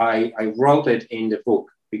believe I wrote it in the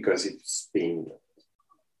book because it's been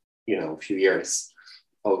a few years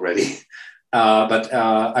already. But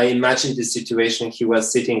I imagine the situation. He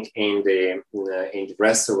was sitting in the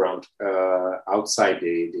restaurant outside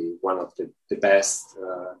the one of the best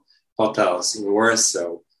hotels in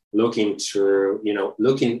Warsaw, looking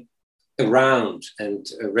around and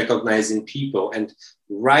recognizing people and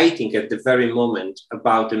writing at the very moment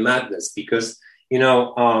about the madness, because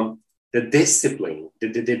the discipline,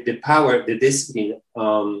 the power, the discipline.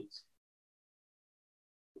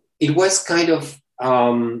 It was kind of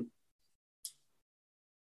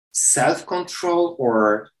self-control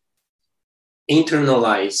or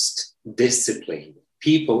internalized discipline.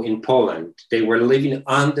 People in Poland, they were living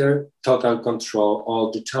under total control all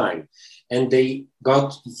the time, and they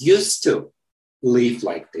got used to live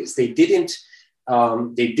like this. They didn't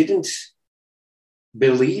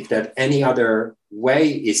believe that any other way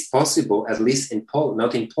is possible, at least in Poland,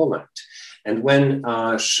 not in Poland. And when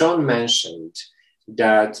Sean mentioned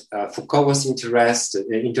that Foucault was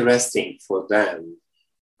interesting for them,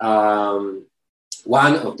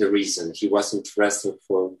 one of the reasons he was interested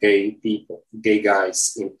for gay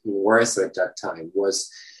guys in Warsaw at that time was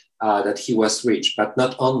that he was rich, but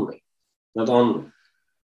not only.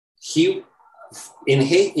 He,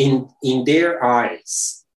 in their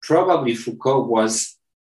eyes, probably Foucault was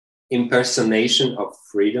impersonation of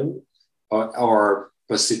freedom or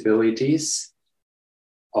possibilities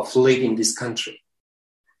of living this country,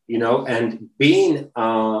 and being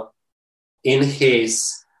in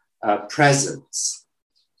his presence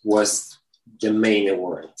was the main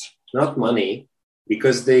award, not money,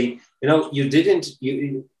 because it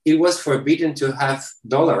was forbidden to have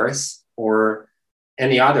dollars or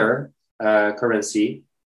any other currency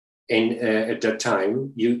at that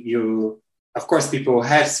time. You of course, people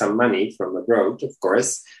had some money from abroad, of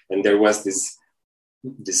course, and there was this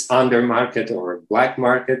undermarket or black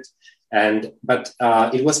market, but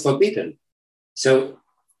it was forbidden. So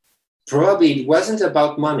probably it wasn't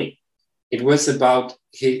about money. It was about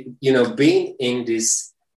being in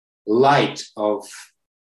this light of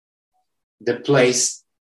the place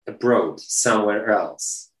abroad, somewhere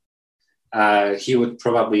else. He would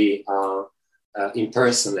probably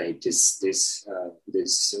impersonate this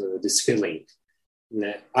feeling.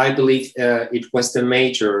 I believe it was the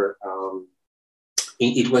major.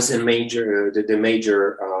 The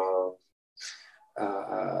major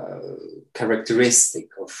characteristic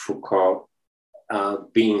of Foucault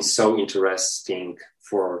being so interesting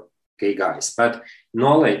for gay guys. But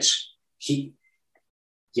knowledge,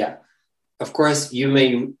 of course,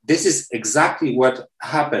 this is exactly what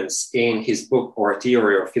happens in his book or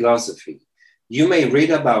Theory or Philosophy. You may read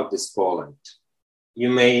about this Poland. You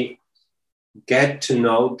may get to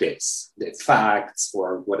know this, the facts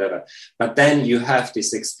or whatever, but then you have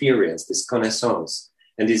this experience, this connaissance,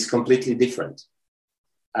 and it's completely different,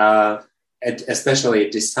 especially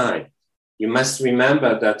at this time. You must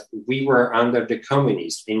remember that we were under the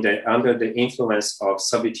communists, under the influence of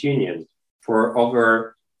Soviet Union for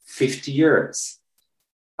over 50 years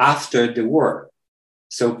after the war.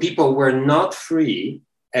 So people were not free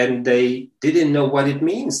and they didn't know what it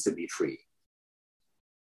means to be free.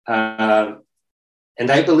 And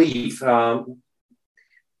I believe the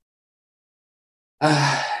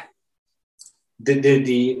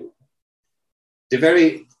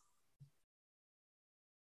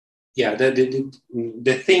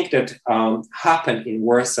thing that happened in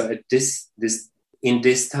Warsaw at in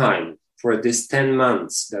this time, for this 10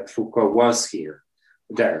 months that Foucault was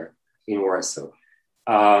there in Warsaw.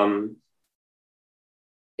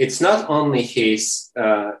 It's not only his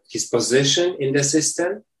position in the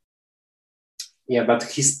system, but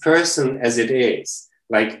his person as it is,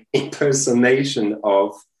 like impersonation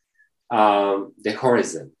of the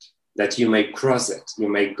horizon, that you may cross it, you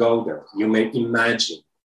may go there, you may imagine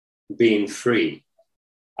being free.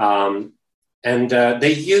 And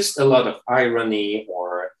they used a lot of irony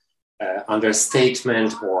or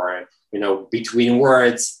understatement or, between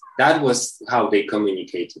words. That was how they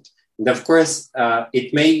communicated. And of course,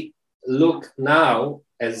 it may look now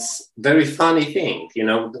as very funny thing,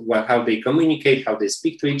 how they communicate, how they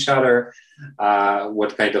speak to each other,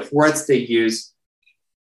 what kind of words they use.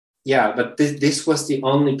 Yeah, but this was the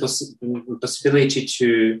only possibility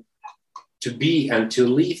to be and to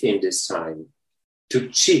live in this time, to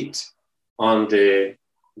cheat on the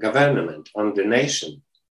government, on the nation,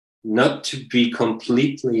 not to be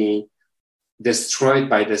completely destroyed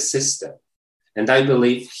by the system. And I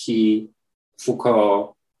believe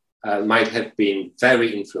Foucault might have been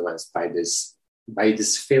very influenced by this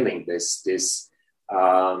feeling, this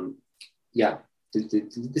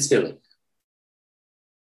feeling.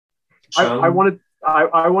 I wanted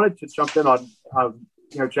to jump in on,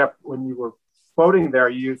 Jeff, when you were quoting there,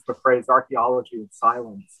 you used the phrase archaeology of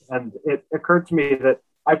silence. And it occurred to me that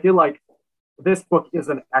I feel like this book is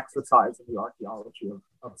an exercise in the archaeology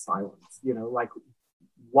of silence.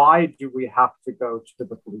 Why do we have to go to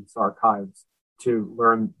the police archives to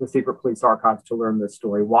learn, the secret police archives, to learn this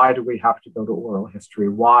story? Why do we have to go to oral history?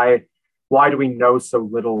 Why do we know so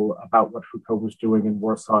little about what Foucault was doing in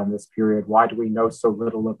Warsaw in this period? Why do we know so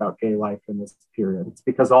little about gay life in this period? It's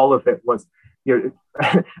because all of it was,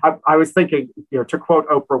 I was thinking, to quote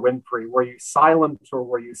Oprah Winfrey, were you silent or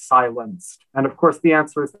were you silenced? And of course, the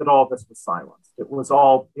answer is that all of this was silenced. It was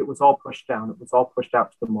all pushed down. It was all pushed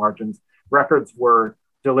out to the margins. Records were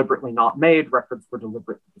deliberately not made. Records were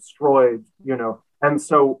deliberately destroyed, And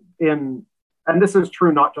so and this is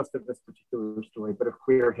true not just of this particular story, but of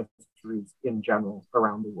queer histories in general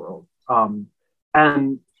around the world.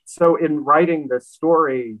 And so in writing this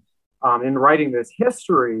story, in writing this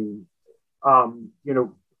history,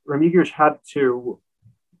 Remigiusz had to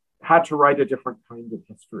write a different kind of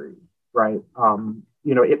history, right?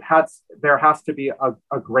 There has to be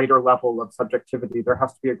a greater level of subjectivity. There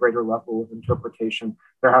has to be a greater level of interpretation.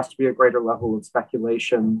 There has to be a greater level of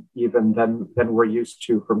speculation, even than we're used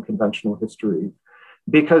to from conventional history.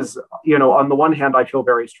 Because, on the one hand, I feel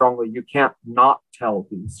very strongly you can't not tell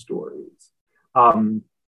these stories.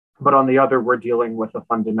 But on the other, we're dealing with a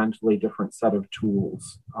fundamentally different set of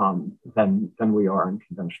tools than we are in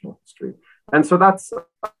conventional history. And so that's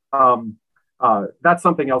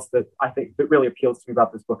something else that I think that really appeals to me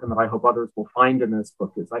about this book, and that I hope others will find in this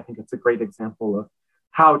book, is I think it's a great example of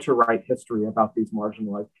how to write history about these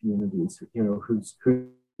marginalized communities, whose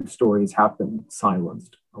stories have been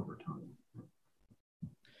silenced over time.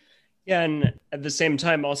 Yeah, and at the same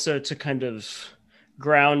time, also to kind of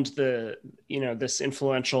ground this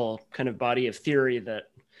influential kind of body of theory that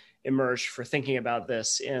emerged for thinking about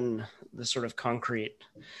this in the sort of concrete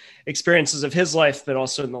experiences of his life, but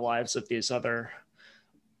also in the lives of these other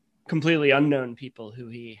completely unknown people who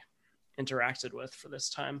he interacted with for this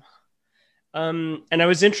time. And I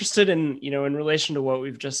was interested in, in relation to what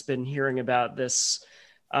we've just been hearing about, this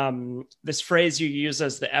phrase you use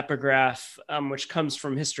as the epigraph, which comes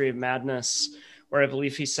from History of Madness, where I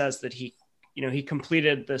believe he says that he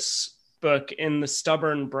completed this book in the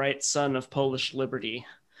stubborn, bright sun of Polish liberty.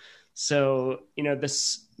 So,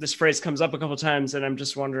 this phrase comes up a couple of times, and I'm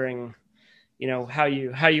just wondering, how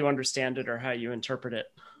you understand it or how you interpret it.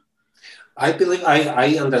 I believe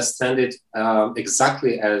I understand it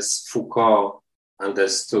exactly as Foucault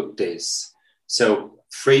understood this. So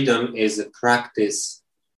freedom is a practice,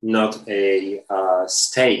 not a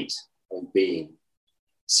state of being.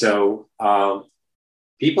 So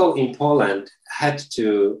people in Poland had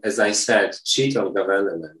to, as I said, cheat on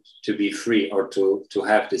government to be free, or to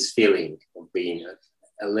have this feeling of being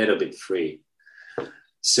a little bit free.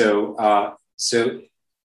 So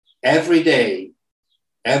every day,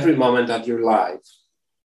 every moment of your life,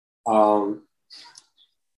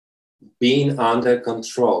 being under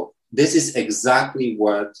control. This is exactly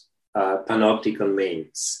what panopticon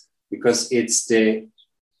means, because it's the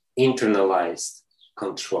internalized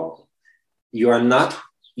control. You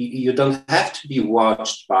don't have to be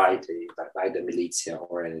watched by the militia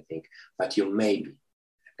or anything, but you may be,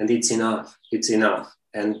 and it's enough. It's enough.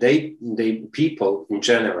 And they people in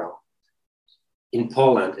general in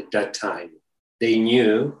Poland at that time, they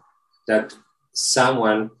knew that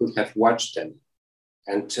someone could have watched them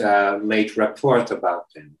and made report about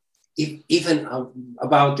them, even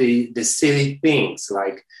about the silly things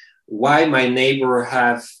like why my neighbor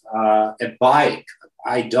have a bike,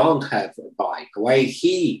 I don't have a bike. Why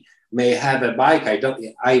he may have a bike, I don't.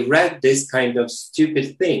 I read this kind of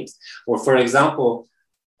stupid things. Or for example,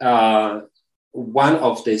 one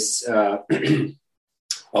of this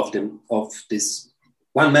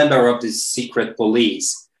one member of this secret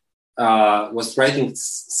police was writing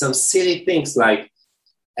some silly things like,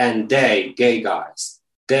 and they, gay guys,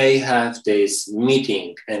 they have this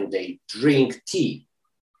meeting and they drink tea.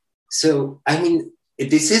 So, I mean,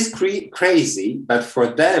 this is crazy, but for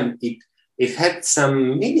them, it had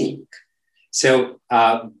some meaning. So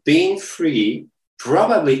being free,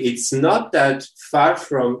 probably it's not that far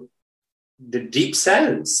from the deep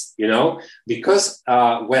sense, because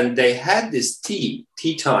when they had this tea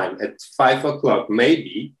time at 5 o'clock,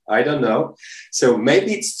 maybe, I don't know. So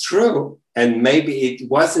maybe it's true. And maybe it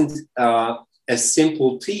wasn't a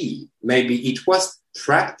simple tea. Maybe it was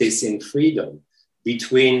practicing freedom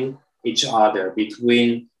between each other,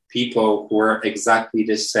 between people who were exactly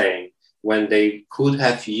the same, when they could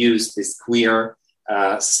have used this queer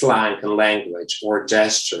slang and language or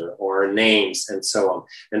gesture or names and so on.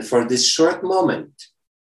 And for this short moment,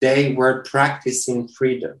 they were practicing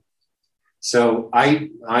freedom. So I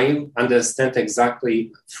understand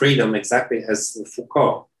exactly freedom exactly as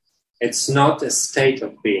Foucault. It's not a state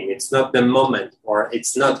of being. It's not the moment, or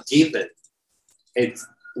it's not given. It's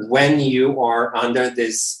when you are under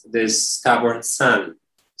this stubborn sun.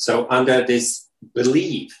 So under this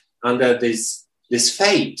belief, under this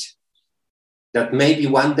fate, that maybe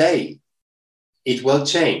one day it will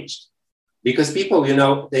change, because people,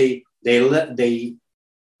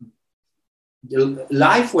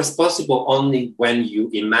 life was possible only when you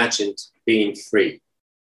imagined being free.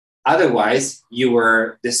 Otherwise, you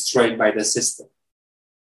were destroyed by the system,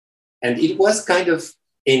 and it was kind of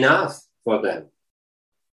enough for them.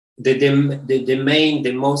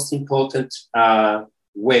 The most important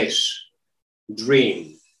wish,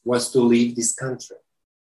 dream, was to leave this country.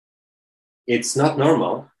 It's not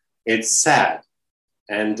normal. It's sad,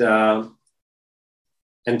 and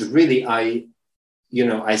really, I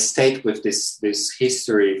stayed with this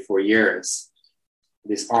history for years,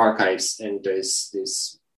 these archives, and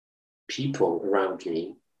this people around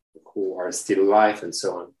me who are still alive and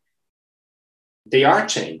so on. They are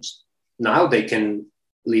changed. Now they can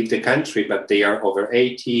leave the country, but they are over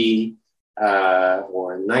 80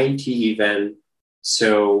 or 90 even.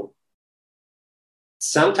 So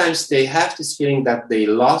sometimes they have this feeling that they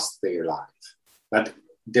lost their life, but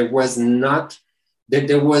there wasn't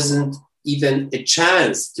even a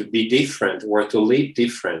chance to be different or to live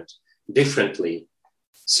differently.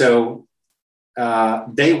 So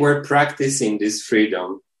they were practicing this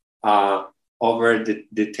freedom over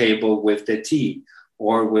the table with the tea,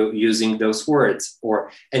 or using those words.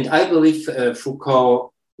 And I believe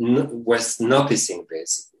Foucault was noticing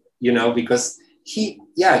this, because he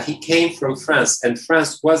came from France, and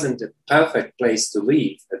France wasn't a perfect place to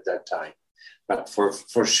live at that time, but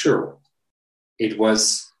for sure, it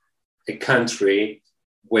was a country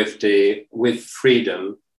with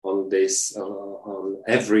freedom on this on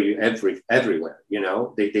everywhere.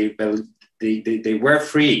 They were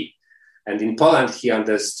free, and in Poland he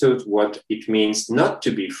understood what it means not to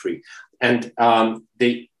be free. And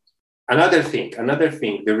another thing,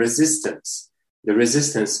 the resistance.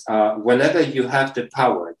 Whenever you have the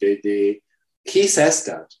power, he says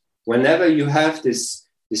that whenever you have this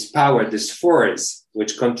power, this force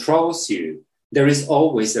which controls you, there is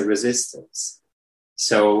always a resistance.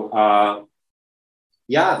 So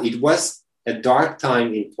it was a dark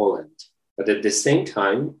time in Poland, but at the same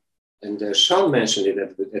time, and Sean mentioned it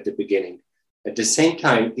at the beginning, at the same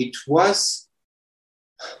time, it was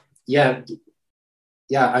yeah,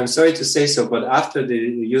 yeah, I'm sorry to say so, but after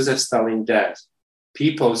the Joseph Stalin death,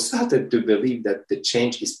 people started to believe that the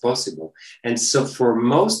change is possible. And so for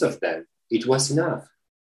most of them, it was enough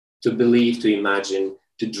to believe, to imagine,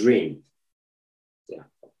 to dream. Yeah.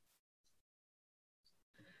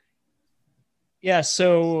 Yeah.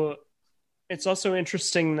 So it's also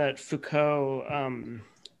interesting that Foucault,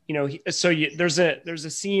 there's a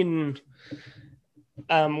scene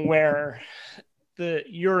where the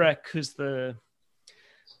Jurek, who's the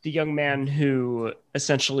young man who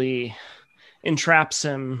essentially entraps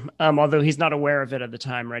him, although he's not aware of it at the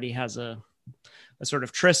time, right? He has a sort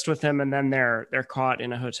of tryst with him, and then they're caught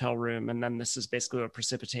in a hotel room, and then this is basically what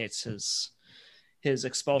precipitates his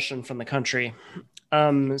expulsion from the country.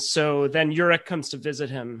 So then Jurek comes to visit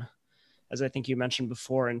him, as I think you mentioned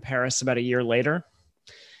before, in Paris about a year later,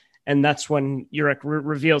 and that's when Jurek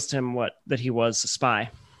reveals to him that he was a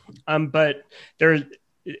spy. But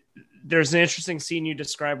there's an interesting scene you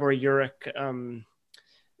describe where Jurek,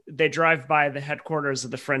 they drive by the headquarters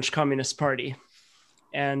of the French Communist Party,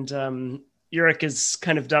 and Jurek is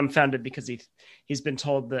kind of dumbfounded because he's been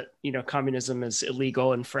told that communism is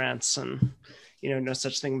illegal in France and no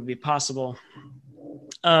such thing would be possible.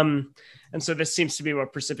 And so this seems to be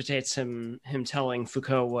what precipitates him telling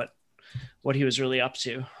Foucault what he was really up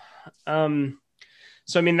to.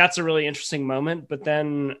 So I mean that's a really interesting moment. But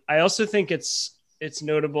then I also think it's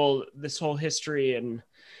notable, this whole history, and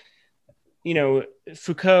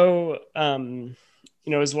Foucault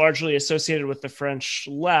is largely associated with the French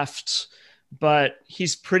left, but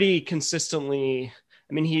he's pretty consistently,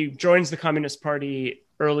 I mean, he joins the Communist Party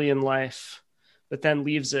early in life, but then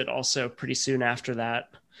leaves it also pretty soon after that.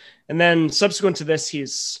 And then subsequent to this,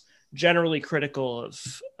 he's generally critical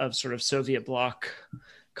of sort of Soviet bloc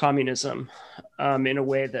communism in a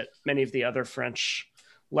way that many of the other French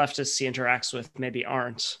leftists he interacts with maybe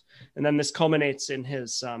aren't. And then this culminates in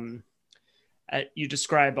his, you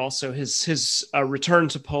describe also his return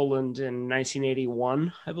to Poland in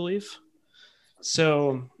 1981, I believe.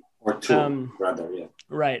 So, or two, rather, yeah.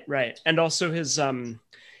 Right. And also his,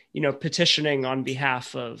 petitioning on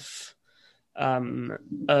behalf of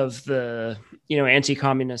the,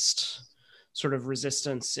 anti-communist sort of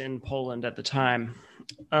resistance in Poland at the time.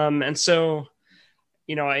 And so,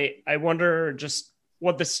 I wonder just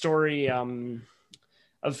what the story of,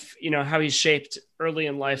 how he's shaped early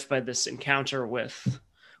in life by this encounter with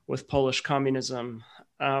Polish communism.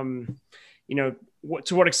 To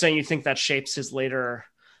what extent you think that shapes his later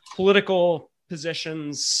political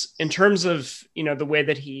positions in terms of, the way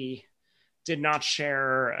that he did not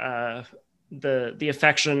share the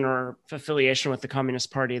affection or affiliation with the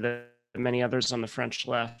Communist Party that many others on the French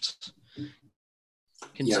left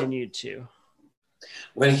continued to.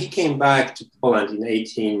 When he came back to Poland in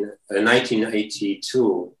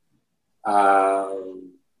 1982,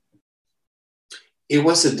 it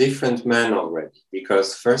was a different man already,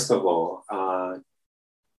 because first of all,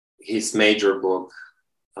 his major book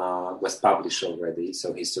was published already,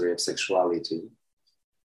 so History of Sexuality.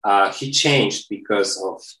 He changed because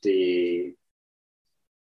of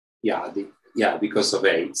because of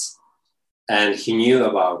AIDS, and he knew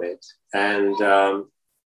about it, and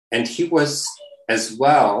he was as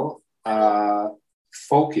well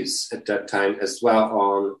focused at that time as well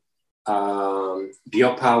on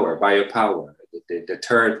biopower, the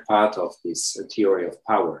third part of his theory of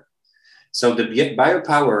power. So the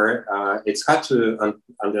biopower, it's hard to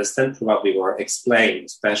understand probably or explain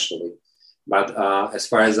especially, but as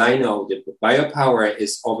far as I know, the biopower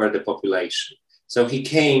is over the population. So he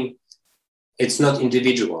came, it's not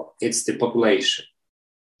individual, it's the population.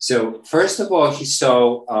 So first of all, he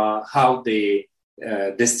saw how the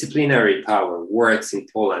disciplinary power works in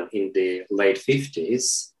Poland in the late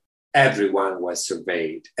 50s. Everyone was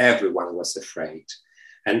surveyed, everyone was afraid.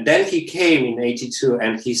 And then he came in 82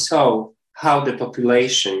 and he saw how the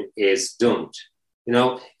population is doomed,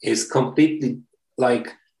 is completely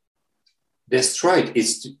like destroyed.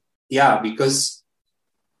 Because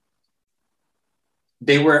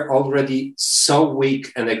they were already so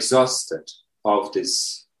weak and exhausted of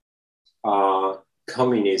this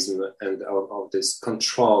communism and of this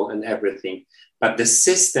control and everything. But the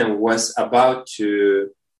system was about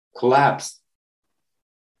to collapse.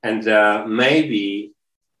 And maybe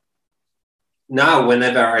now,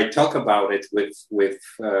 whenever I talk about it with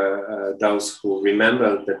those who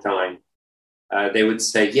remember the time, they would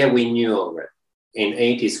say, yeah, we knew already. In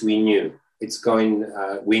 80s, we knew.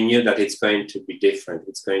 We knew that it's going to be different.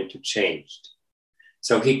 It's going to change.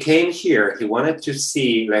 So he came here. He wanted to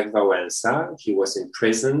see Lech Wałęsa. He was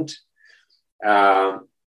imprisoned.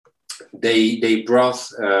 they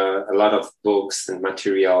brought a lot of books and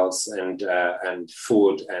materials and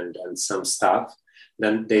food and some stuff.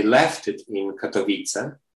 Then they left it in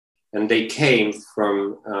Katowice, and they came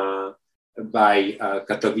from by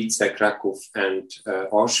Katowice, Kraków, and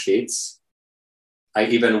Auschwitz. I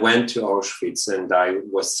even went to Auschwitz, and I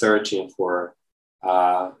was searching for,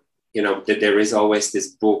 there is always this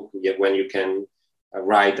book when you can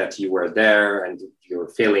write that you were there and your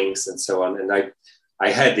feelings and so on. And I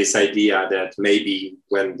had this idea that maybe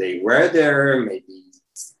when they were there, maybe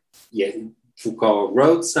Foucault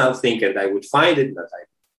wrote something and I would find it, but I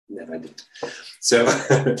never did. So,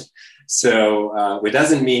 it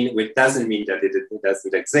doesn't mean that it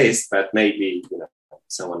doesn't exist, but maybe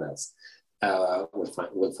someone else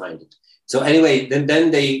will find it. So anyway,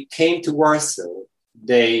 then they came to Warsaw.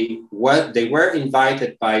 They were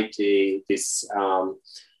invited by this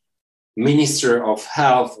Minister of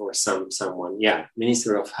Health or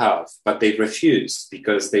Minister of Health, but they refused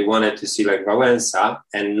because they wanted to see Lech Wałęsa,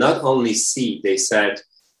 and not only see, they said,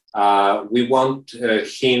 we want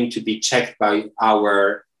him to be checked by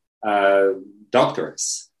our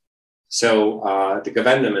doctors. So the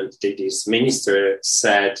government, this minister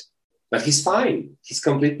said, but he's fine. He's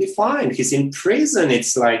completely fine. He's in prison.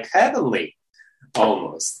 It's like heavenly,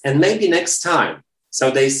 almost. And maybe next time.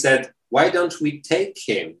 So they said, why don't we take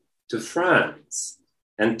him to France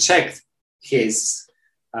and check his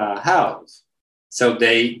health? So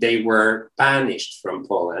they were banished from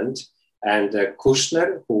Poland. And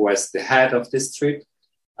Kushner, who was the head of this trip,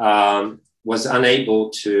 was unable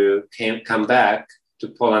to come back to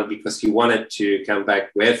Poland because he wanted to come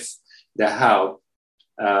back with the help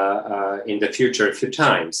in the future a few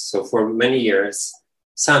times. So for many years,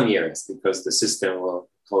 some years, because the system will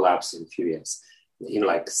collapse in a few years, in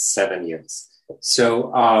like 7 years.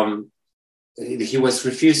 So he was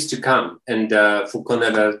refused to come, and Foucault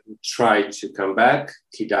never tried to come back.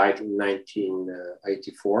 He died in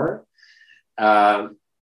 1984.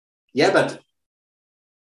 But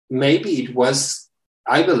maybe it was,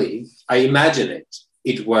 I imagine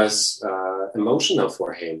it was emotional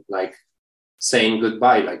for him, like saying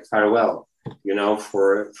goodbye, like farewell,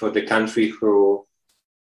 for the country who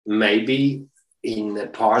maybe in a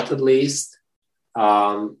part at least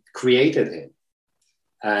created him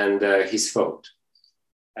and his thought.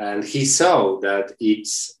 And he saw that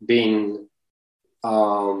it's been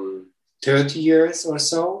 30 years or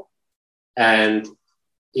so, and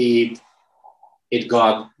it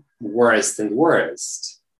got worse and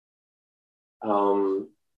worse.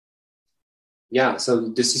 So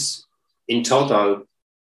this is, in total,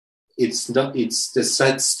 it's the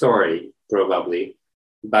sad story probably,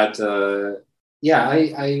 but I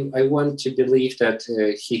want to believe that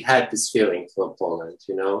he had this feeling for Poland,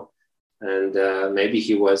 and maybe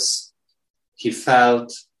he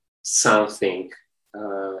felt something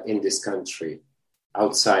in this country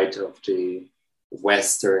outside of the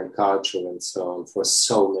Western culture and so on for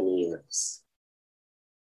so many years.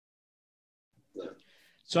 Yeah.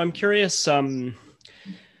 So I'm curious, and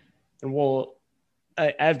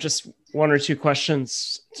I have just one or two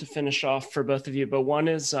questions to finish off for both of you, but one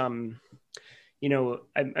is, I'm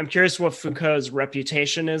curious what Foucault's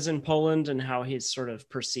reputation is in Poland and how he's sort of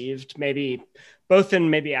perceived, maybe both in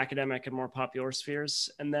maybe academic and more popular spheres.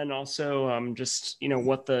 And then also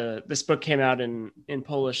what this book came out in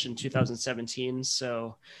Polish in 2017.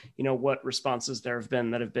 So, what responses there have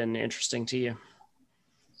been that have been interesting to you?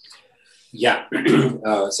 Yeah.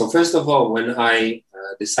 So first of all, when I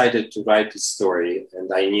decided to write this story,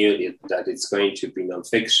 and I knew that it's going to be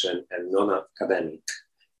nonfiction and non-academic,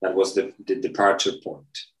 that was the departure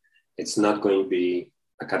point. It's not going to be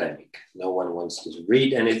academic. No one wants to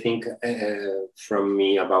read anything from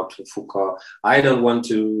me about Foucault. I don't want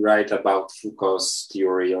to write about Foucault's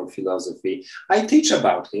theory or philosophy. I teach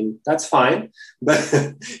about him. That's fine.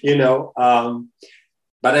 But,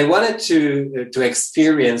 but I wanted to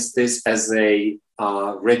experience this as a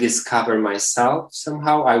rediscover myself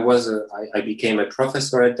somehow. I became a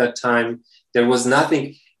professor at that time. There was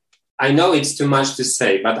nothing. I know it's too much to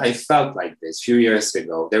say, but I felt like this a few years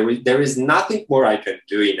ago. There is nothing more I can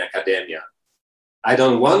do in academia. I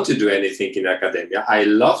don't want to do anything in academia. I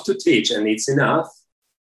love to teach, and it's enough.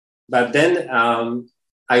 But then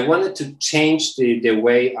I wanted to change the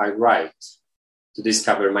way I write, to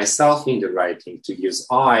discover myself in the writing, to use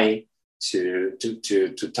I, to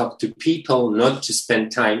talk to people, not to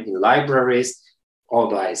spend time in libraries,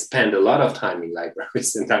 although I spend a lot of time in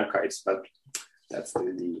libraries and archives, but that's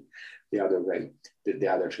the other way, the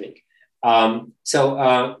other thing.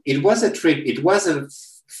 So it was a trip. It was a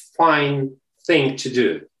fine thing to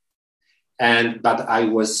do. But I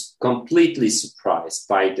was completely surprised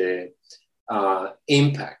by the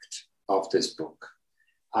impact of this book.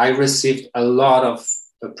 I received a lot of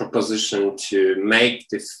proposition to make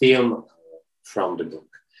the film from the book,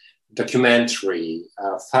 documentary,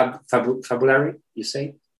 fabulary, you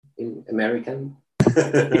say in American?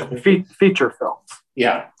 Feature films.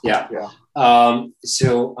 Yeah.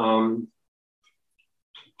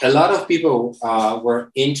 A lot of people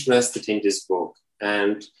were interested in this book,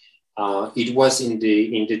 and it was in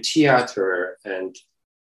the theater. And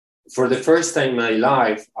for the first time in my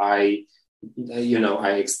life, I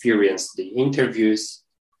experienced the interviews.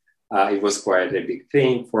 It was quite a big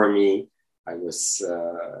thing for me. I was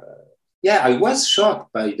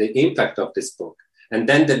shocked by the impact of this book. And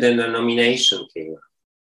then the nomination came up.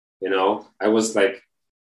 I was like,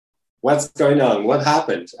 what's going on? What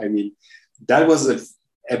happened? I mean, that was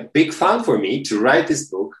a big fun for me to write this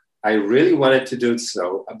book. I really wanted to do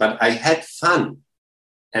so, but I had fun.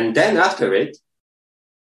 And then after it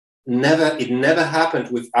never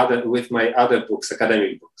happened with my other books,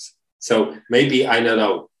 academic books. So maybe, I don't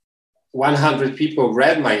know, 100 people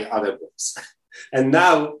read my other books. And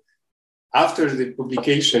now, after the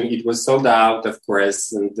publication, it was sold out, of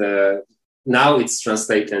course, and now it's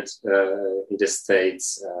translated in the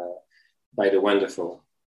States by the wonderful,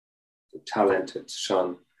 talented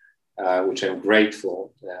Sean, which I'm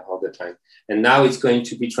grateful all the time. And now it's going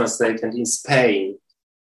to be translated in Spain.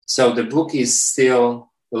 So the book is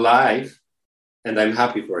still alive, and I'm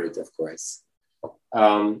happy for it, of course.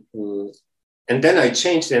 And then I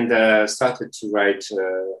changed and started to write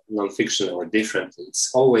nonfiction or differently.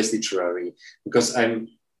 It's always literary, because the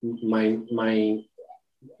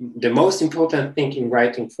most important thing in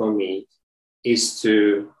writing for me is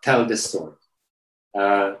to tell the story.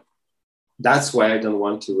 That's why I don't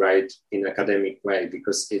want to write in academic way,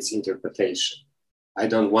 because it's interpretation. I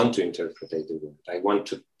don't want to interpret the world. I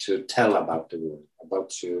want to tell about the world, I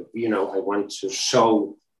want to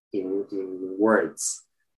show in words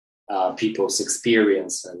people's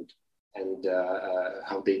experience and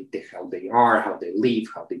how they are, how they live,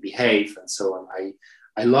 how they behave, and so on.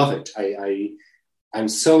 I love it. I'm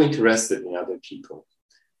so interested in other people.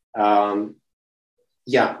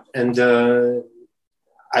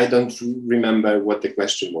 I don't remember what the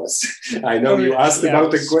question was. I know you asked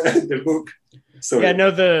about the book. Sorry. Yeah,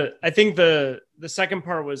 no, I think the second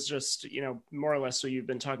part was just, more or less what you've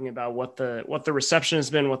been talking about, what the reception has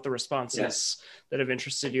been, what the responses that have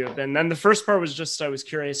interested you have been. Then the first part was just, I was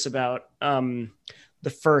curious about the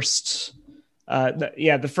first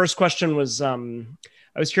question was,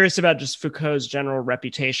 I was curious about just Foucault's general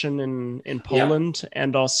reputation in Poland,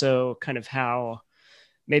 and also kind of how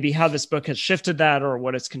this book has shifted that, or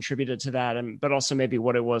what it's contributed to that, but also maybe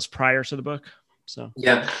what it was prior to the book. So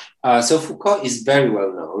so Foucault is very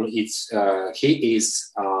well known. He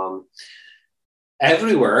is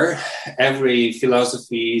everywhere. Every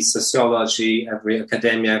philosophy, sociology, every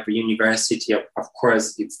academia, every university. Of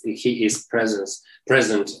course, he is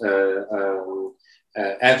present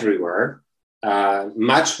everywhere.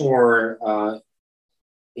 Much more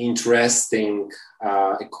interesting,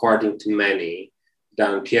 according to many,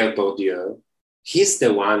 than Pierre Bourdieu. He's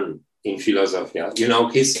the one in philosophy.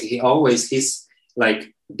 He's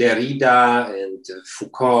like Derrida and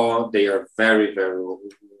Foucault. They are very, very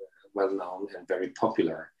well known and very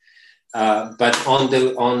popular. But on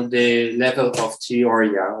the level of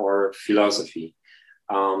theory or philosophy,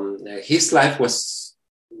 his life was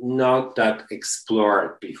not that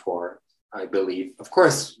explored before, I believe. Of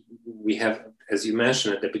course, we have, as you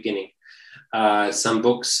mentioned at the beginning, some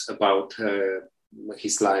books about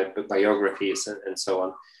his life, biographies, and so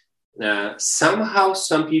on. Somehow,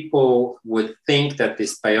 some people would think that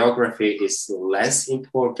this biography is less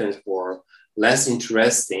important or less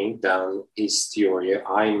interesting than his theory.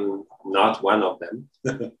 I'm not one of them.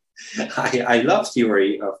 I love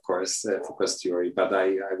theory, of course, Foucault's theory, but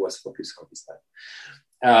I was focused on his life.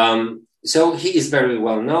 So he is very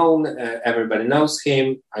well known. Everybody knows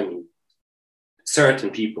him. I mean, some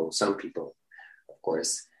people, of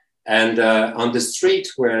course. And on the street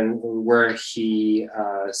where he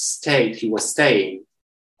was staying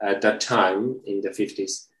at that time in the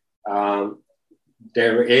 50s,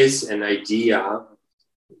 there is an idea.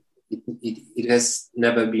 It has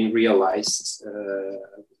never been realized.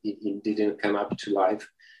 It didn't come up to life,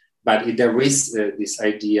 but there is this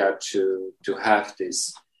idea to have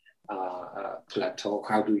this plateau.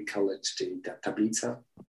 How do we call it? The tablica,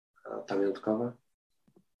 pamiątkowa.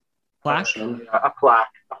 Plaque? A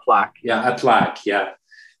plaque. Yeah, a plaque. Yeah,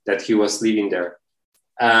 that he was living there.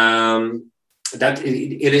 That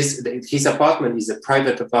it is. His apartment is a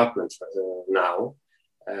private apartment now.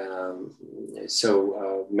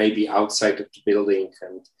 So maybe outside of the building,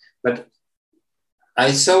 but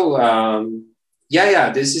I saw.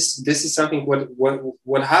 This is something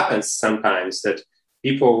what happens sometimes, that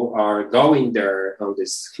people are going there on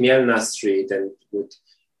this Khmelna Street and would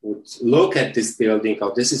look at this building.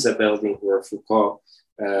 Oh, this is a building where Foucault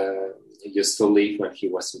used to live when he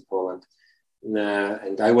was in Poland.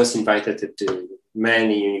 And I was invited to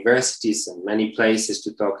many universities and many places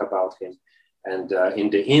to talk about him. And in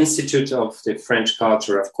the Institute of the French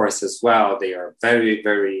Culture, of course, as well, they are very,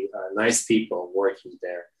 very nice people working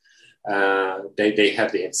there. They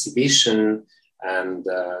have the exhibition, and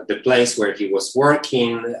the place where he was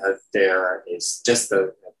working there is just a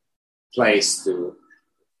place to,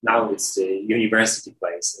 now it's the university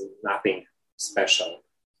place, and nothing special.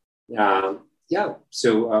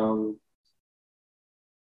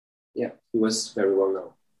 He was very well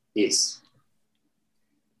known. Is.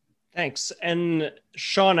 Thanks. And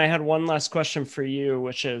Sean, I had one last question for you,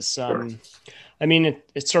 which is, Sure. I mean,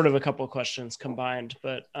 it's sort of a couple of questions combined,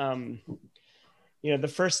 but, the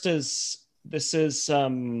first is, this is,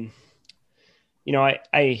 I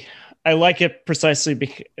like it precisely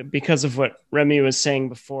because of what Remy was saying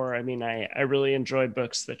before. I mean, I really enjoy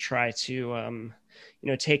books that try to,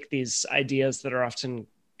 take these ideas that are often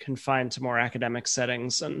confined to more academic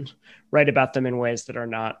settings and write about them in ways that are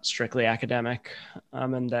not strictly academic,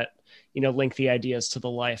 and that, link the ideas to the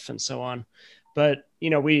life and so on. But,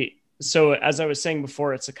 so as I was saying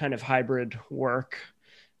before, it's a kind of hybrid work,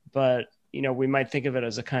 but, we might think of it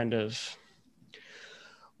as a kind of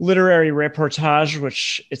literary reportage,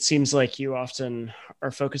 which it seems like you often are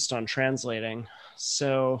focused on translating.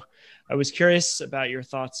 So I was curious about your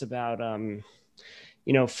thoughts about,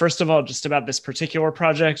 first of all, just about this particular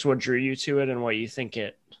project, what drew you to it and what you think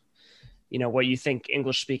what you think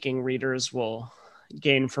English speaking readers will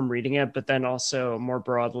gain from reading it, but then also more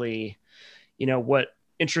broadly, what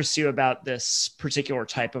interests you about this particular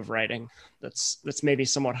type of writing that's maybe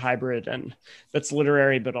somewhat hybrid and that's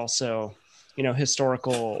literary, but also,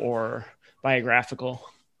 historical or biographical.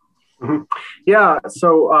 Mm-hmm. Yeah.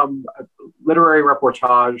 So literary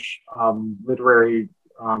reportage, literary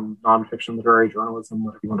nonfiction, literary journalism,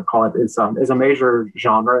 whatever you want to call it, is a major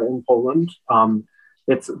genre in Poland.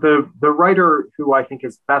 It's the writer who I think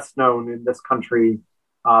is best known in this country,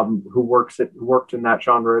 who worked in that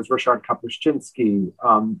genre, is Ryszard Kapuscinski,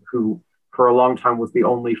 who for a long time was the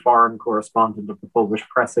only foreign correspondent of the Polish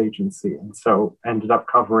press agency, and so ended up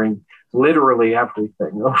covering literally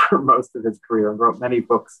everything over most of his career, and wrote many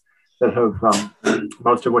books that have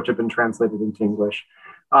most of which have been translated into English.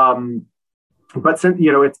 But since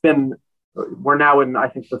we're now in, I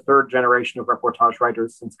think, the third generation of reportage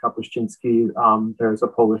writers since Kapuscinski. There's a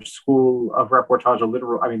Polish school of reportage,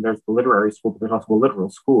 there's the literary school, but there's also a literal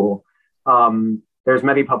school. There's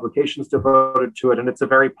many publications devoted to it, and it's a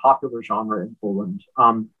very popular genre in Poland.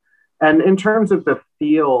 And in terms of the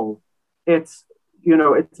feel, it's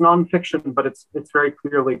nonfiction, but it's very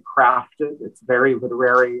clearly crafted. It's very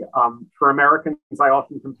literary. For Americans, I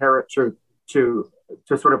often compare it to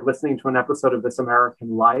sort of listening to an episode of This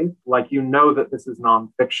American Life. Like, that this is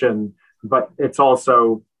nonfiction, but it's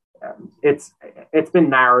also it's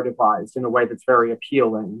been narrativized in a way that's very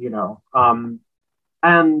appealing,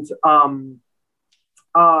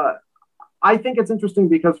 I think it's interesting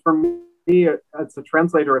because for me, as a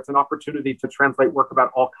translator, it's an opportunity to translate work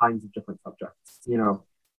about all kinds of different subjects. A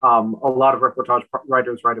lot of reportage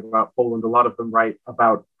writers write about Poland. A lot of them write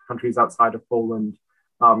about countries outside of Poland.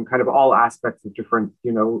 Kind of all aspects of different,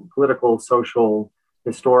 political, social,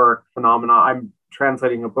 historic phenomena. I'm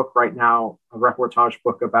translating a book right now, a reportage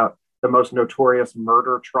book about the most notorious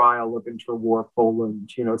murder trial of interwar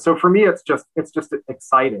Poland. So for me, it's just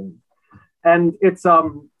exciting, and it's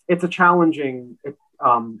a challenging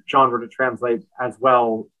genre to translate as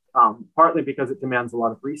well. Partly because it demands a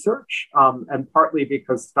lot of research, and partly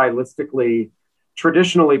because stylistically,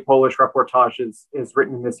 traditionally, Polish reportage is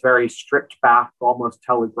written in this very stripped back, almost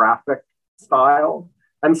telegraphic style,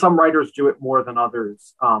 and some writers do it more than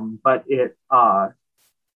others. But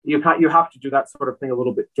you have to do that sort of thing a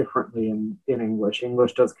little bit differently in English.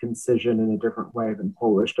 English does concision in a different way than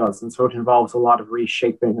Polish does, and so it involves a lot of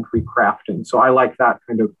reshaping and recrafting. So I like that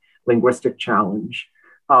kind of linguistic challenge.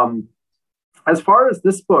 As far as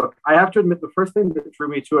this book, I have to admit the first thing that drew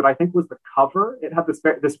me to it, I think, was the cover. It had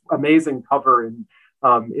this amazing cover in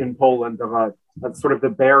Poland of a sort of the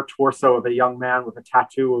bare torso of a young man with a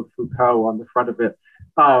tattoo of Foucault on the front of it.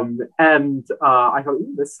 And I thought,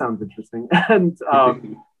 this sounds interesting. And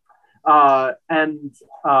I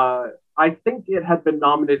think it had been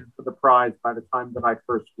nominated for the prize by the time that I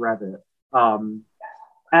first read it.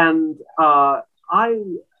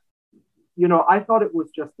 I thought it was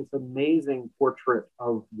just this amazing portrait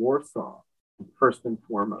of Warsaw. first and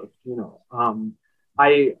foremost.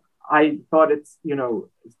 I thought it's,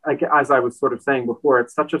 like, as I was sort of saying before,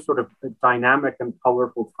 it's such a sort of a dynamic and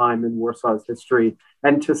colorful time in Warsaw's history,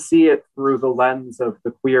 and to see it through the lens of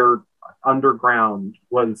the queer underground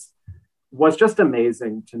was just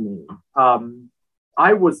amazing to me.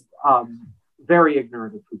 I was very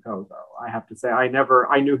ignorant of Foucault, though, I have to say. I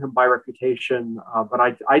knew him by reputation, but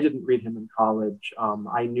I didn't read him in college.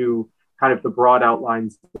 I knew kind of the broad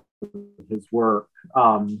outlines of his work.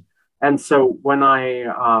 And so when I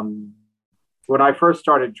first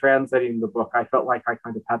started translating the book, I felt like I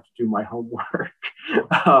kind of had to do my homework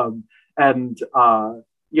and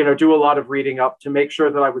do a lot of reading up to make sure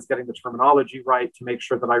that I was getting the terminology right, to make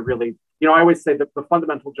sure that I really, I always say that the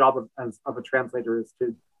fundamental job of a translator is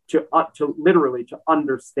to literally to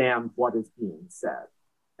understand what is being said.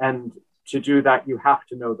 And to do that, you have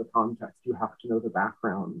to know the context, you have to know the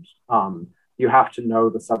background, you have to know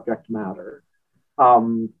the subject matter.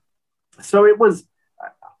 So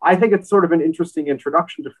I think it's sort of an interesting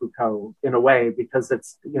introduction to Foucault in a way, because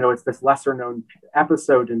it's this lesser known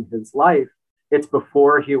episode in his life. It's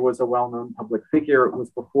before he was a well-known public figure. It was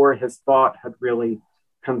before his thought had really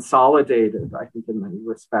consolidated, I think, in many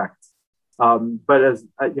respects. But as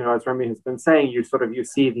Remy has been saying, you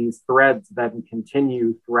see these threads that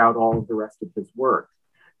continue throughout all of the rest of his work.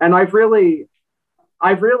 And I've really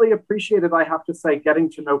appreciated, I have to say, getting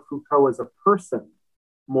to know Foucault as a person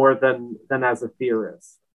more than as a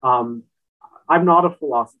theorist. I'm not a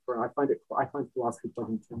philosopher. I find philosophy quite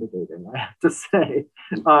intimidating, I have to say.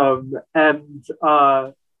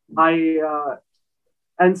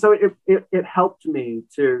 And so it helped me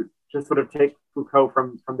to just sort of take Foucault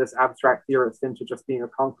from this abstract theorist into just being a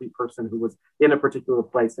concrete person who was in a particular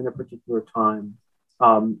place, in a particular time,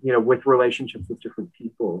 with relationships with different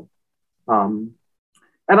people. And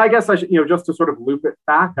I guess I should, just to sort of loop it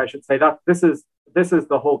back, I should say that this is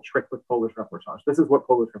the whole trick with Polish reportage. This is what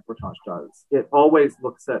Polish reportage does. It always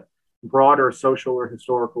looks at broader social or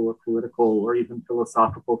historical or political or even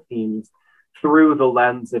philosophical themes through the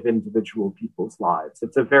lens of individual people's lives.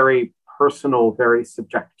 It's a very personal, very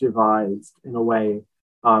subjectivized, in a way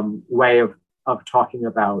of talking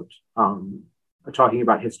about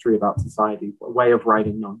history, about society, a way of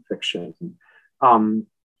writing nonfiction.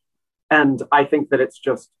 And I think that it's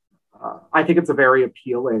a very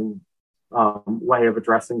appealing way of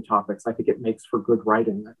addressing topics. I think it makes for good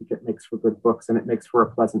writing. I think it makes for good books, and it makes for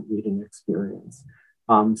a pleasant reading experience.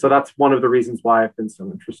 So that's one of the reasons why I've been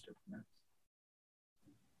so interested in it.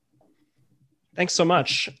 Thanks so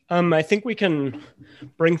much. I think we can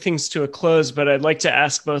bring things to a close, but I'd like to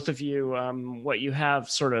ask both of you what you have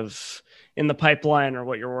sort of in the pipeline or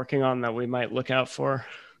what you're working on that we might look out for.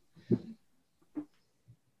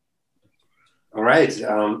 All right.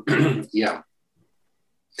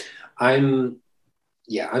 I'm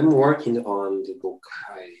working on the book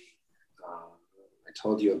I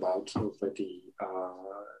told you about already.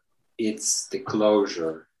 It's the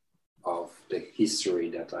closure of the history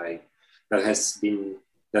that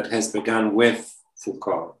has begun with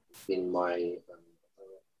Foucault in my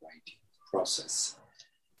writing process.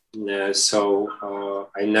 So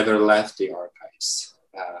I never left the archives,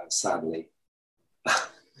 sadly.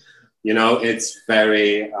 It's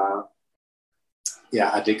very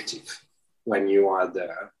addictive when you are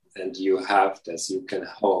there and you can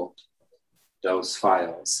hold those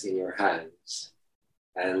files in your hands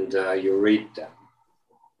and you read them.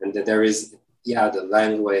 And there is, the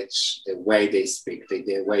language, the way they speak,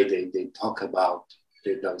 the way they talk about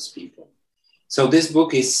those people. So this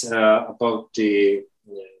book is about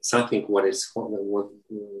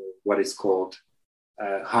what is called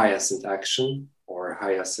hyacinth action or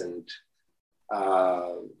hyacinth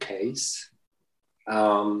case.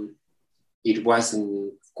 It was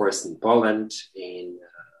of course in Poland.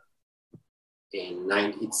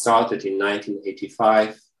 It started in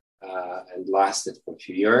 1985 and lasted for a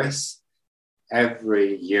few years.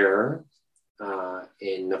 Every year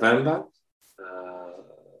in November,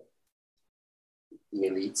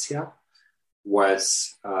 Militia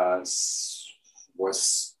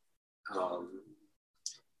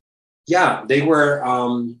they were.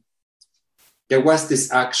 There was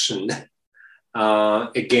this action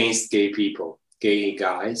against gay people, gay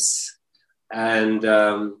guys, and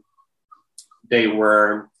they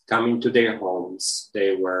were coming to their homes.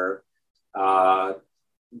 They were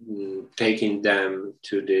taking them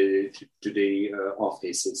to the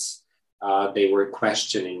offices. They were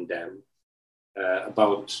questioning them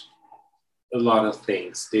about a lot of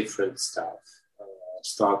things, different stuff,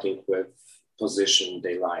 starting with position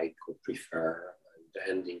they like or prefer, and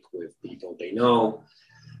ending with people they know.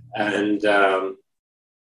 And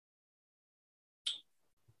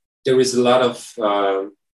there is a lot of,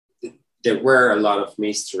 there were a lot of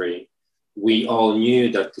mystery. We all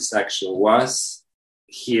knew that this action was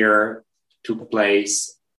here, took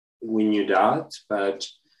place. We knew that, but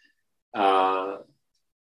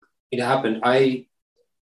it happened. I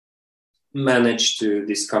managed to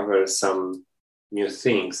discover some new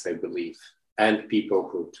things, I believe, and people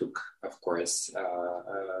who took, of course,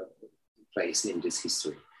 place in this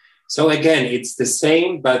history. So again, it's the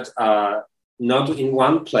same, but not in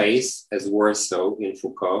one place as Warsaw in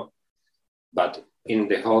Foucault, but in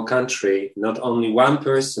the whole country, not only one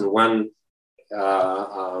person, one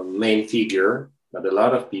main figure, but a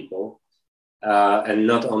lot of people, and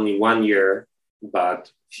not only 1 year,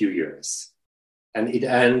 but few years. And it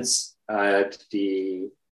ends at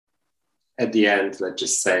the end, let's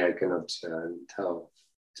just say, I cannot tell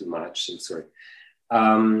too much, I'm sorry.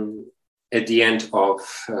 At the end of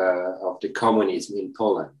the communism in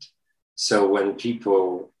Poland. So when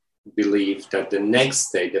people believe that the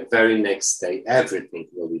next day, the very next day, everything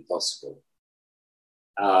will be possible.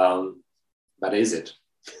 But is it?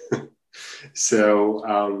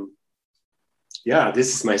 So, yeah,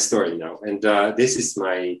 this is my story now. And this is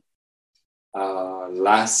my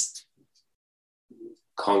last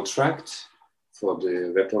contract for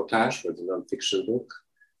the reportage, for the nonfiction book.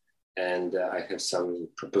 And I have some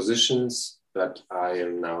propositions, but I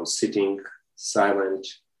am now sitting silent,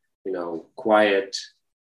 quiet,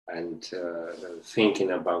 and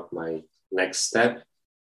thinking about my next step,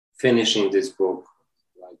 finishing this book.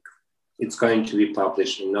 Like, it's going to be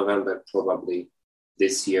published in November, probably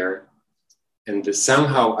this year. And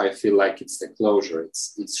somehow I feel like it's the closure.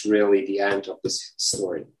 It's really the end of this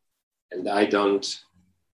story. And I don't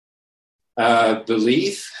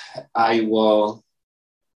believe I will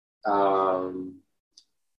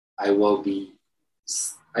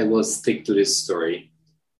stick to this story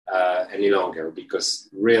any longer, because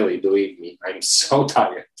really, believe me, I'm so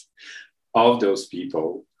tired of those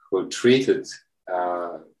people who treated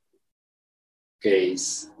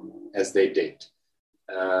gays as they did.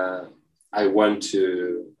 I want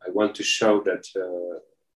to show that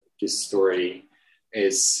this story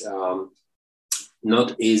is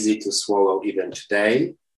not easy to swallow even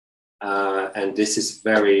today. And this is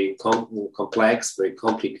very complex, very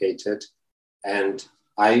complicated. And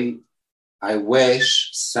I wish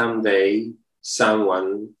someday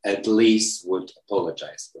someone at least would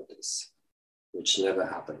apologize for this, which never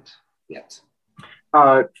happened yet.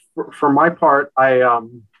 For my part,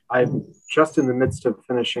 I'm just in the midst of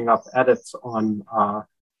finishing up edits on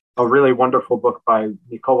a really wonderful book by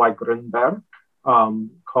Nikolai Grünberg,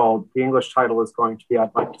 called, the English title is going to be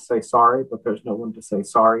I'd Like to Say Sorry, but There's No One to Say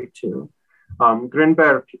Sorry to.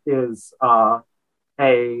 Grünberg is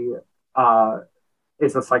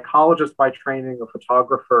a psychologist by training, a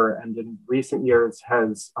photographer, and in recent years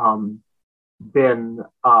has been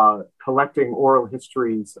collecting oral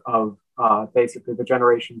histories of basically the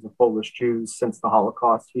generations of Polish Jews since the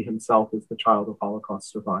Holocaust. He himself is the child of Holocaust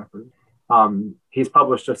survivors. He's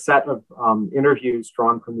published a set of interviews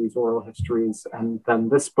drawn from these oral histories. And then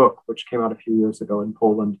this book, which came out a few years ago in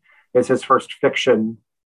Poland, is his first fiction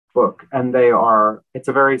book. And it's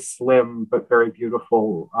a very slim, but very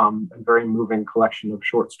beautiful and very moving collection of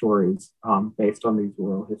short stories based on these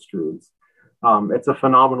oral histories. It's a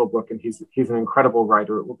phenomenal book, and he's an incredible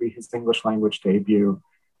writer. It will be his English language debut.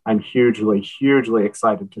 I'm hugely, hugely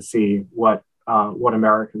excited to see what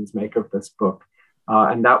Americans make of this book.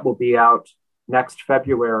 And that will be out next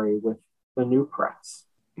February with the New Press.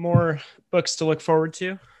 More books to look forward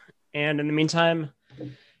to. And in the meantime,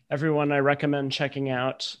 everyone, I recommend checking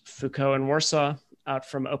out Foucault in Warsaw, out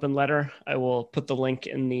from Open Letter. I will put the link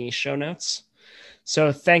in the show notes.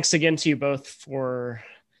 So thanks again to you both for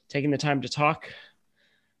taking the time to talk.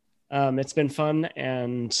 It's been fun,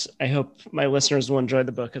 and I hope my listeners will enjoy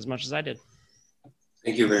the book as much as I did.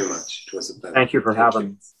 Thank you very much. It was a pleasure. Thank you for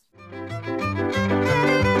having us.